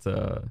because it's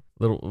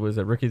was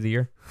it Rookie of the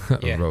Year?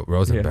 Yeah.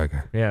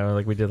 Rosenberger. Yeah,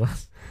 like we did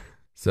last.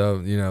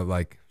 So,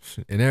 like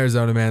in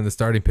Arizona, man, the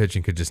starting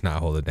pitching could just not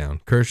hold it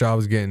down. Kershaw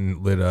was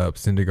getting lit up.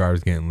 Syndergaard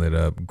was getting lit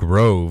up.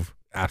 Grove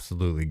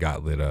absolutely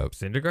got lit up.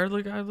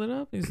 Syndergaard got lit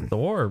up? He's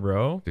Thor,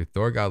 bro. Dude,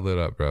 Thor got lit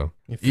up, bro.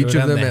 Each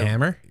of them the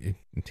hammer.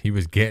 He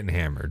was getting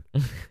hammered.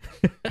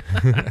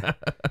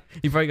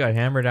 He probably got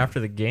hammered after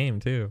the game,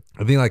 too.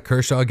 I think like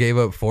Kershaw gave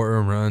up 4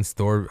 earned runs.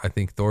 I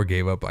think Thor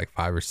gave up like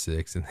 5 or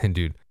 6. And then,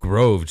 dude,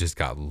 Grove just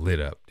got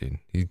lit up, dude.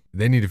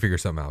 They need to figure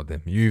something out with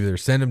him. You either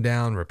send him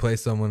down,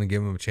 replace someone, and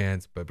give him a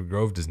chance. But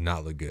Grove does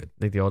not look good.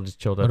 I think they all just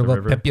chilled What out the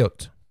about river.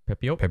 Pepiot?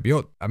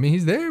 Pepiot? I mean,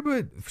 he's there,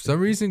 but for some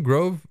reason,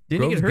 Grove's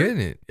Didn't he get hurt?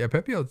 getting it. Yeah,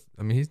 Pepiot.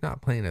 I mean, he's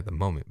not playing at the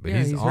moment, but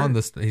Yeah, he's on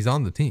hurt. he's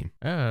on the team.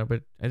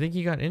 But I think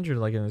he got injured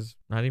like in his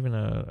not even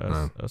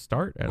a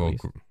start at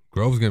least.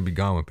 Grove's gonna be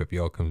gone when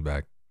Pepiot comes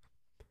back.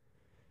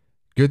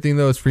 Good thing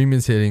though is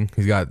Freeman's hitting.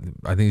 I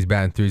think he's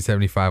batting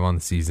 375 on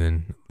the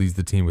season. Leads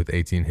the team with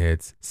 18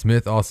 hits.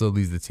 Smith also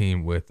leads the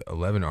team with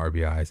 11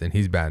 RBIs, and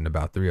he's batting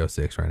about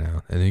 306 right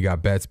now. And then you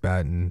got Betts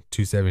batting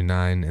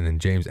 279, and then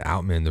James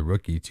Outman, the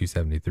rookie,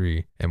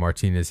 273, and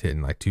Martinez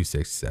hitting like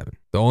 267.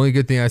 The only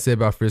good thing I say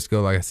about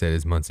Frisco, like I said,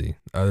 is Muncy.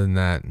 Other than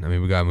that, I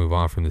mean, we gotta move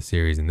on from the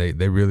series, and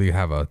they really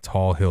have a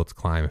tall hill to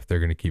climb if they're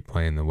gonna keep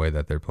playing the way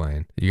that they're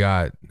playing. You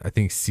got, I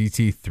think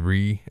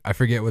CT3. I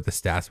forget what the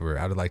stats were.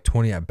 Out of like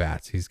 20 at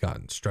bats, he's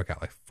gotten struck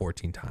out like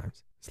 14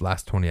 times. His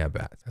last 20 at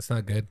bats. That's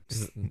not good.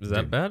 Is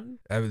that bad?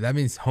 That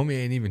means homie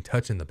ain't even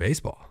touching the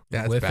baseball.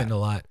 That's Whiffing bad. a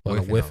lot. A lot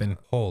of whiffing. A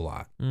whole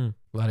lot. A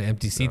lot of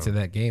empty seats in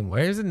that game. Why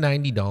is it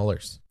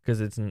 $90? Because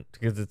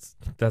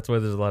that's why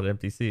there's a lot of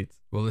empty seats.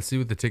 Well, let's see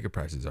what the ticket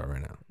prices are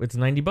right now. It's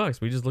 $90.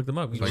 We just looked them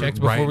up. We checked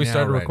before we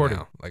started recording.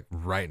 Now, like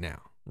right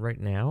now. right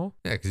now.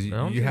 Yeah, because I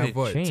don't you think have it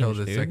what till changed,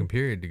 the dude. second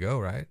period to go,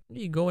 right?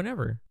 You can go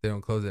whenever. They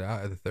don't close it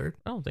out at the third.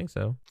 I don't think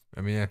so. I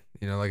mean, yeah,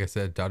 you know, like I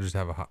said, Dodgers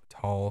have a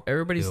tall.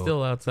 Everybody's hill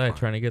still outside climb.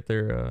 trying to get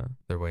their.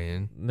 Their way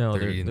in. No,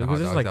 They're they're eating the because hot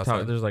there's dogs like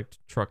outside? there's like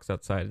trucks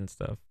outside and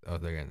stuff. Oh,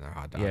 they're getting their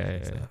hot dogs. Yeah, and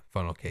yeah, stuff. yeah.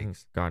 Funnel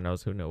cakes. God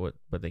knows who know what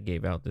they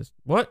gave out this.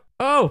 What?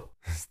 Oh,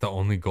 It's the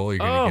only goal you're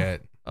gonna Oh.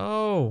 get.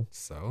 oh,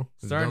 So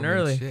it Starting don't mean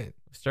early. Shit.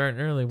 starting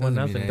early. Doesn't 1-0 mean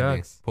anything.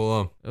 Ducks. Pull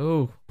them.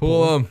 Oh,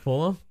 Pull 'em.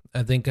 Pull them.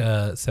 I think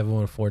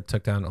 714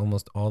 took down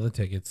almost all the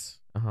tickets.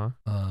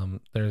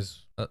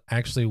 There's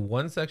actually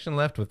one section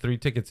left with 3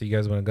 tickets that you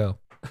guys want to go.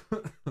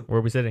 Where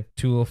are we sitting?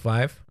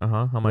 205.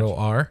 How much? Row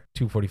R,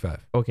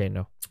 245. Okay,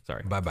 no,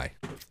 sorry. Bye bye.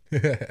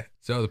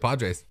 So the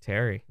Padres.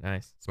 Terry,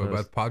 nice. What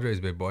about the Padres,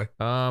 big boy?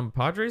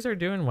 Padres are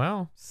doing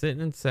well, sitting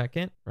in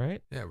second,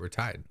 right? Yeah, we're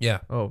tied. Yeah.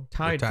 Oh,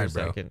 tied for tied,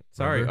 bro. second.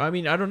 Sorry, Remember? I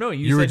mean I don't know.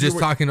 You were said just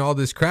talking all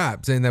this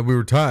crap, saying that we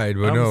were tied,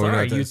 but I'm no, we're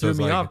sorry. not. You So threw it's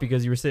me like- off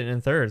because you were sitting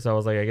in third. So I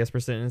was like, I guess we're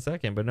sitting in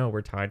second, but no,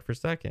 we're tied for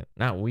second.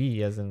 Not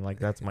we, as in like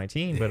that's my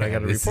team, but I Yeah, got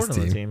to this report is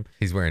on the team.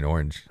 He's wearing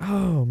orange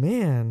Oh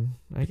man,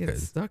 I get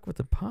Because- stuck with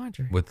the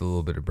Padres. with a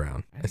little bit of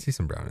brown. I see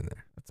some brown in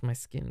there. That's my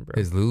skin, bro.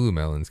 His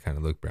Lululemons kind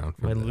of look brown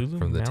My from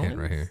the tent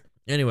right Lululemons? here.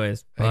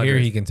 Anyways, I hear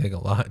Padres. he can take a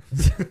lot.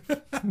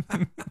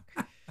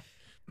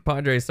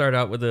 Padres start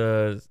out with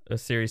a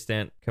series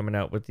stint coming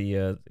out with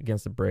the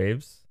against the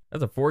Braves.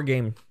 That's a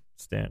 4-game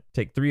stint.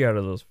 Take 3 out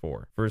of those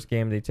 4. First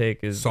game they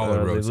take is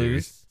Solid road they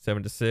series.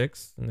 lose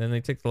 7-6, and then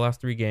they take the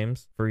last 3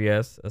 games for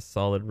a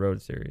solid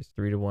road series,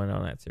 3-1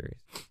 on that series.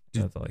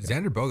 That's all I got.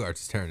 Xander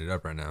Bogaerts is tearing it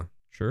up right now.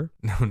 Sure.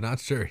 No, not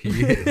sure. He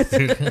is.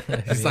 Dude.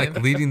 He's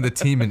like leading the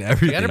team in You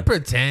everything. gotta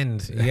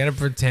pretend. You gotta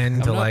pretend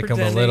I'm to not like him a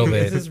pretending. little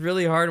This bit. is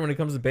really hard when it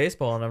comes to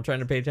baseball, and I'm trying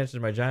to pay attention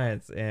to my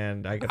Giants,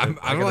 and I I don't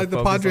gotta like the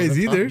focus on Padres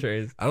either.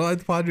 Padres. I don't like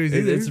the Padres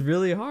either. It's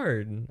really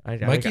hard.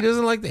 Mikey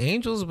doesn't like the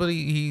Angels, but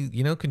he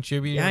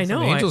contributed Yeah, I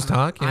know. some Angels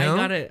talk. You know? I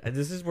gotta.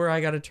 This is where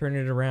I gotta turn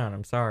it around.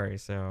 I'm sorry.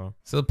 So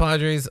So the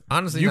Padres,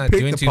 honestly, You not picked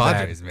doing the too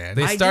Padres, bad. man.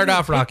 They I started didn't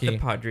off pick rocky. the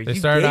Padres. They You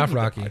started gave off me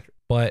the rocky. Padres.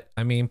 But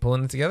I mean,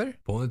 pulling it together.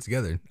 Pulling it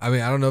together. I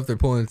mean, I don't know if they're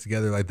pulling it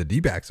together like the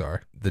D-backs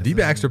are. The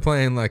D-backs are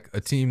playing like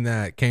a team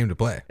that came to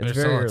play. It's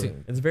They're very solid early.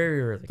 team. It's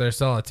very early. They're a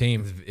solid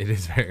team. It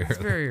is very It's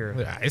early. very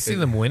early. I see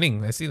them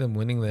winning. I see them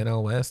winning the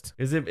NL West.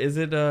 Is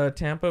it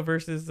Tampa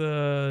versus Yeah,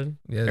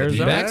 the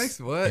Arizona? D-backs?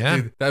 What? Yeah,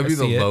 Dude, that'd I be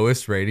the see it.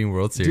 lowest rating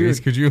World Series.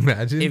 Dude, Could you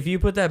imagine? If you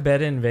put that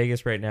bet in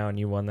Vegas right now and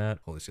you won that,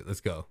 Holy shit, let's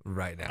go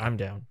right now. I'm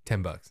down.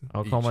 $10.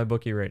 I'll call each. my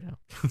bookie right now.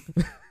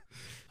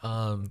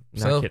 Not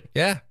Not kidding.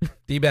 yeah,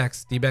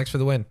 D-backs for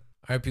the win.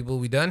 All right, people,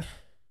 we done?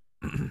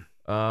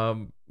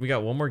 We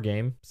got one more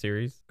game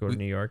series. Go to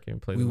New York and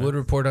play. We the would Mets.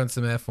 report on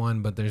some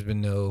F1, but there's been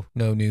no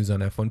news on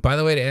F1. By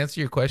the way, to answer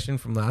your question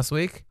from last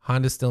week,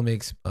 Honda still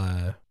makes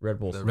Red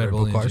Bulls. The Red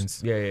Bull Bull cars?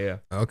 engines. Yeah.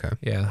 Okay.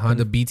 Yeah,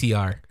 Honda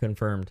BTR.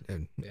 Confirmed.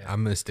 Dude, Yeah.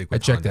 I'm going to stick I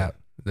with checked Honda. out.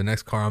 The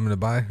next car I'm going to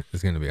buy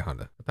is going to be a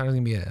Honda. I thought it was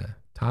gonna be a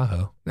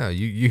Tahoe. No,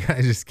 you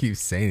guys just keep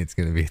saying it's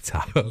going to be a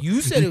Tahoe.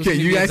 You said it was gonna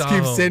You be a guys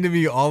keep Tahoe. sending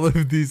me all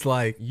of these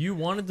like... You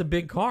wanted the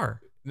big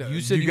car. No,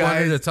 You said you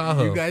wanted a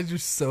Tahoe. You guys are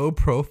so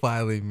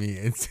profiling me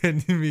and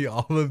sending me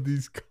all of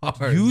these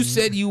cars. You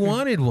said you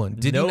wanted one.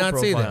 Did no you not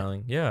say that?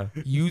 profiling. Yeah.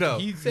 No.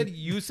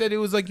 You said it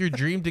was like your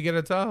dream to get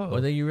a Tahoe. Or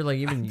then you were like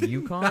even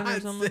Yukon or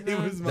not something like say it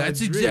that? was my That's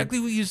dream.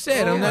 exactly what you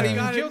said. Oh I'm not my even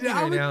God, joking I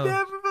right would now.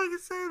 never fucking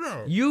say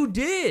that. You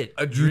did.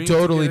 A dream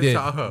totally to get a did.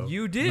 Tahoe.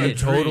 You A did.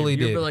 dream. totally You'd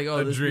did. be like, oh,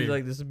 A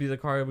this would be the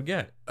car I would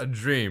get. A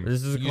dream.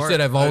 This is a You car.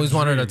 said I've always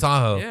wanted a dream.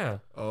 Tahoe. Yeah.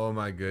 Oh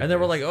my goodness. And then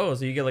we're like, oh,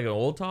 so you get like an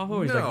old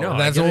Tahoe? He's like, No. no.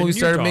 That's I get when a we new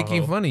started Tahoe.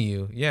 making fun of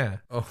you. Yeah.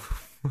 oh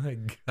my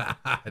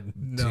God.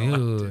 No, I did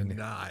Dude.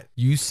 not.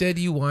 You said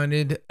you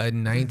wanted a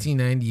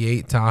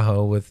 1998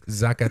 Tahoe with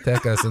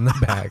Zacatecas in the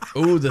back.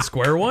 Ooh, the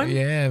square one?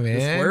 Yeah, man.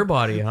 The square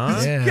body,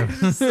 huh? Yeah.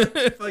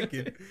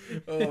 Fucking,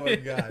 oh my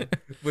God.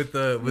 With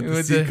the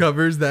With seat the-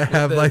 covers that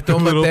have the like the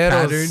little tomateros.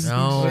 patterns. and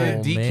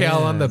No. shit.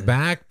 Decal on the man.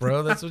 back,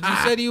 bro. That's what you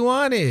said you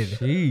wanted.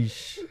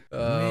 Sheesh.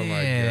 Oh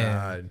Man. my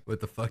God. With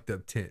the fucked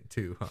up tint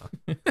too, huh?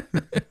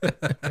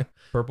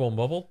 Purple and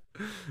bubble?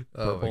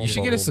 Oh, Purple You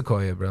should get a bubble.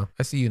 Sequoia, bro.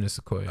 I see you in a I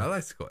Sequoia.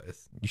 like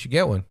Sequoias. You should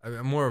get one.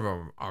 I'm more of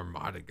an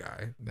Armada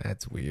guy.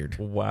 That's weird.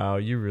 Wow,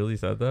 you really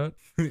said that?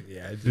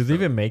 Yeah. I just Do they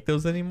even make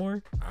those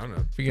anymore? I don't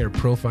know. If you gotta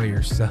profile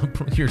yourself. I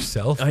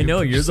know,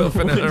 put you're yourself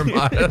the in an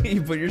Armada.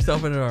 You put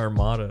yourself in an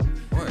Armada.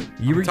 What?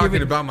 You I'm were talking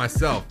giving- about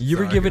myself. You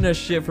were Sorry. giving us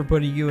shit for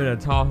putting you in a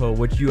Tahoe,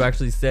 which you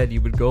actually said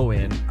you would go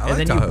in. I And like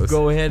then you Tahoes.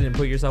 go ahead and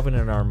put yourself in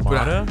an But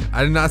Armada.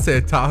 I did not say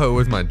a Tahoe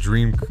was my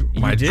dream.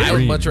 My did. I would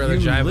dream. much rather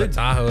You drive a lit-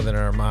 Tahoe than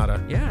an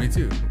Armada. Yeah. Me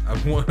too. I'm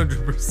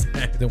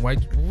 100%. Then why?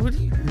 What are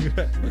you? What's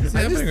I just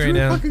happening threw right a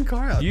now? fucking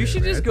car out You there,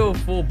 should just man. go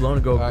full blown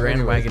and go Grand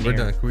Anyways, Wagoneer. We're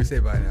done. Can we say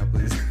bye now,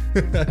 please?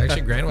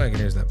 Actually, Grand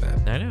Wagoneer's not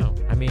bad. I know.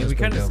 I mean, That's we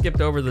kind pretty of dope.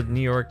 skipped over the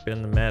New York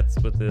and the Mets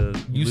with the.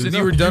 You said losing.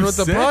 you were done with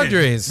the said.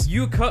 Padres.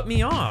 You cut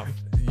me off.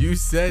 You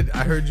said, I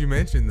heard you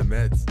mention the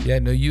Mets. Yeah,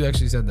 no, you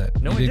actually said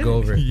that. No, you I did didn't. go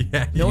over it.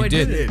 Yeah, No, you I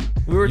did. didn't.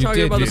 We were You talking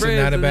did. about You the said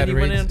Braves, not a and then bad he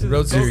went race. into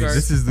Road the series. Bogarts.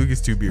 This is Lucas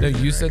Two Beers. No,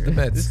 you said the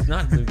Mets. This is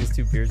not Lucas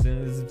Two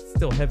Pearson. This is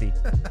still heavy.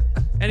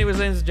 Anyways,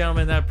 ladies and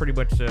gentlemen, that pretty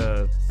much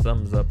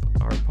sums up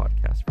our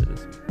podcast for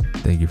this week.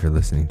 Thank you for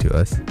listening to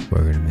us.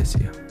 We're going to miss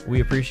you. We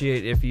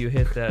appreciate if you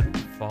hit that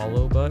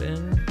follow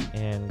button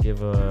and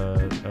give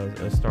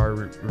a star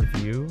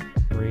review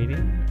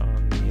rating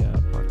on the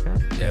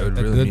podcast. Yeah, it would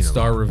A really good mean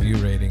star a lot. review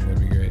rating would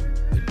be great.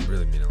 It'd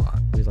really mean a lot.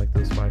 We like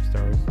those 5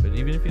 stars. But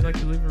even if you'd like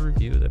to leave a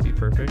review, that'd be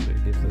perfect.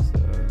 It gives us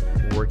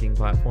a working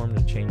platform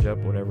to change up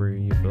whatever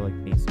you feel like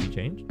needs to be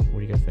changed. What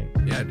do you guys think?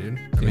 Yeah, dude.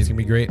 I mean, it's gonna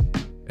be great.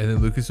 And then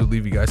Lucas will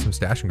leave you guys some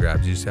stash and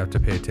grabs. You just have to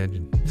pay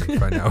attention to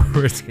find out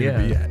where it's going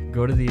to be at.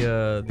 Go to the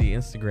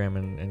Instagram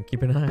and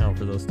keep an eye out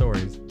for those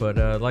stories.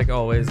 But like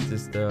always,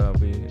 just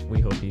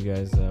we hope you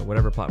guys,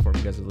 whatever platform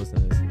you guys are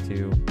listening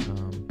to,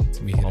 It's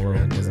gonna be hidden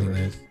around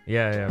Disneyland.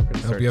 Yeah. I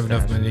hope you have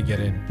enough money to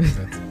get in.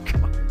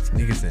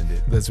 Sneak us in,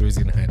 dude. That's where he's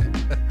gonna hide it.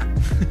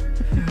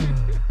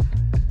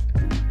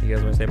 You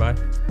guys want to say bye?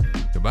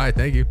 Goodbye.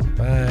 Thank you.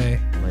 Bye.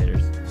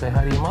 Laters. Say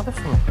hi to your mother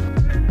for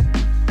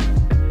me.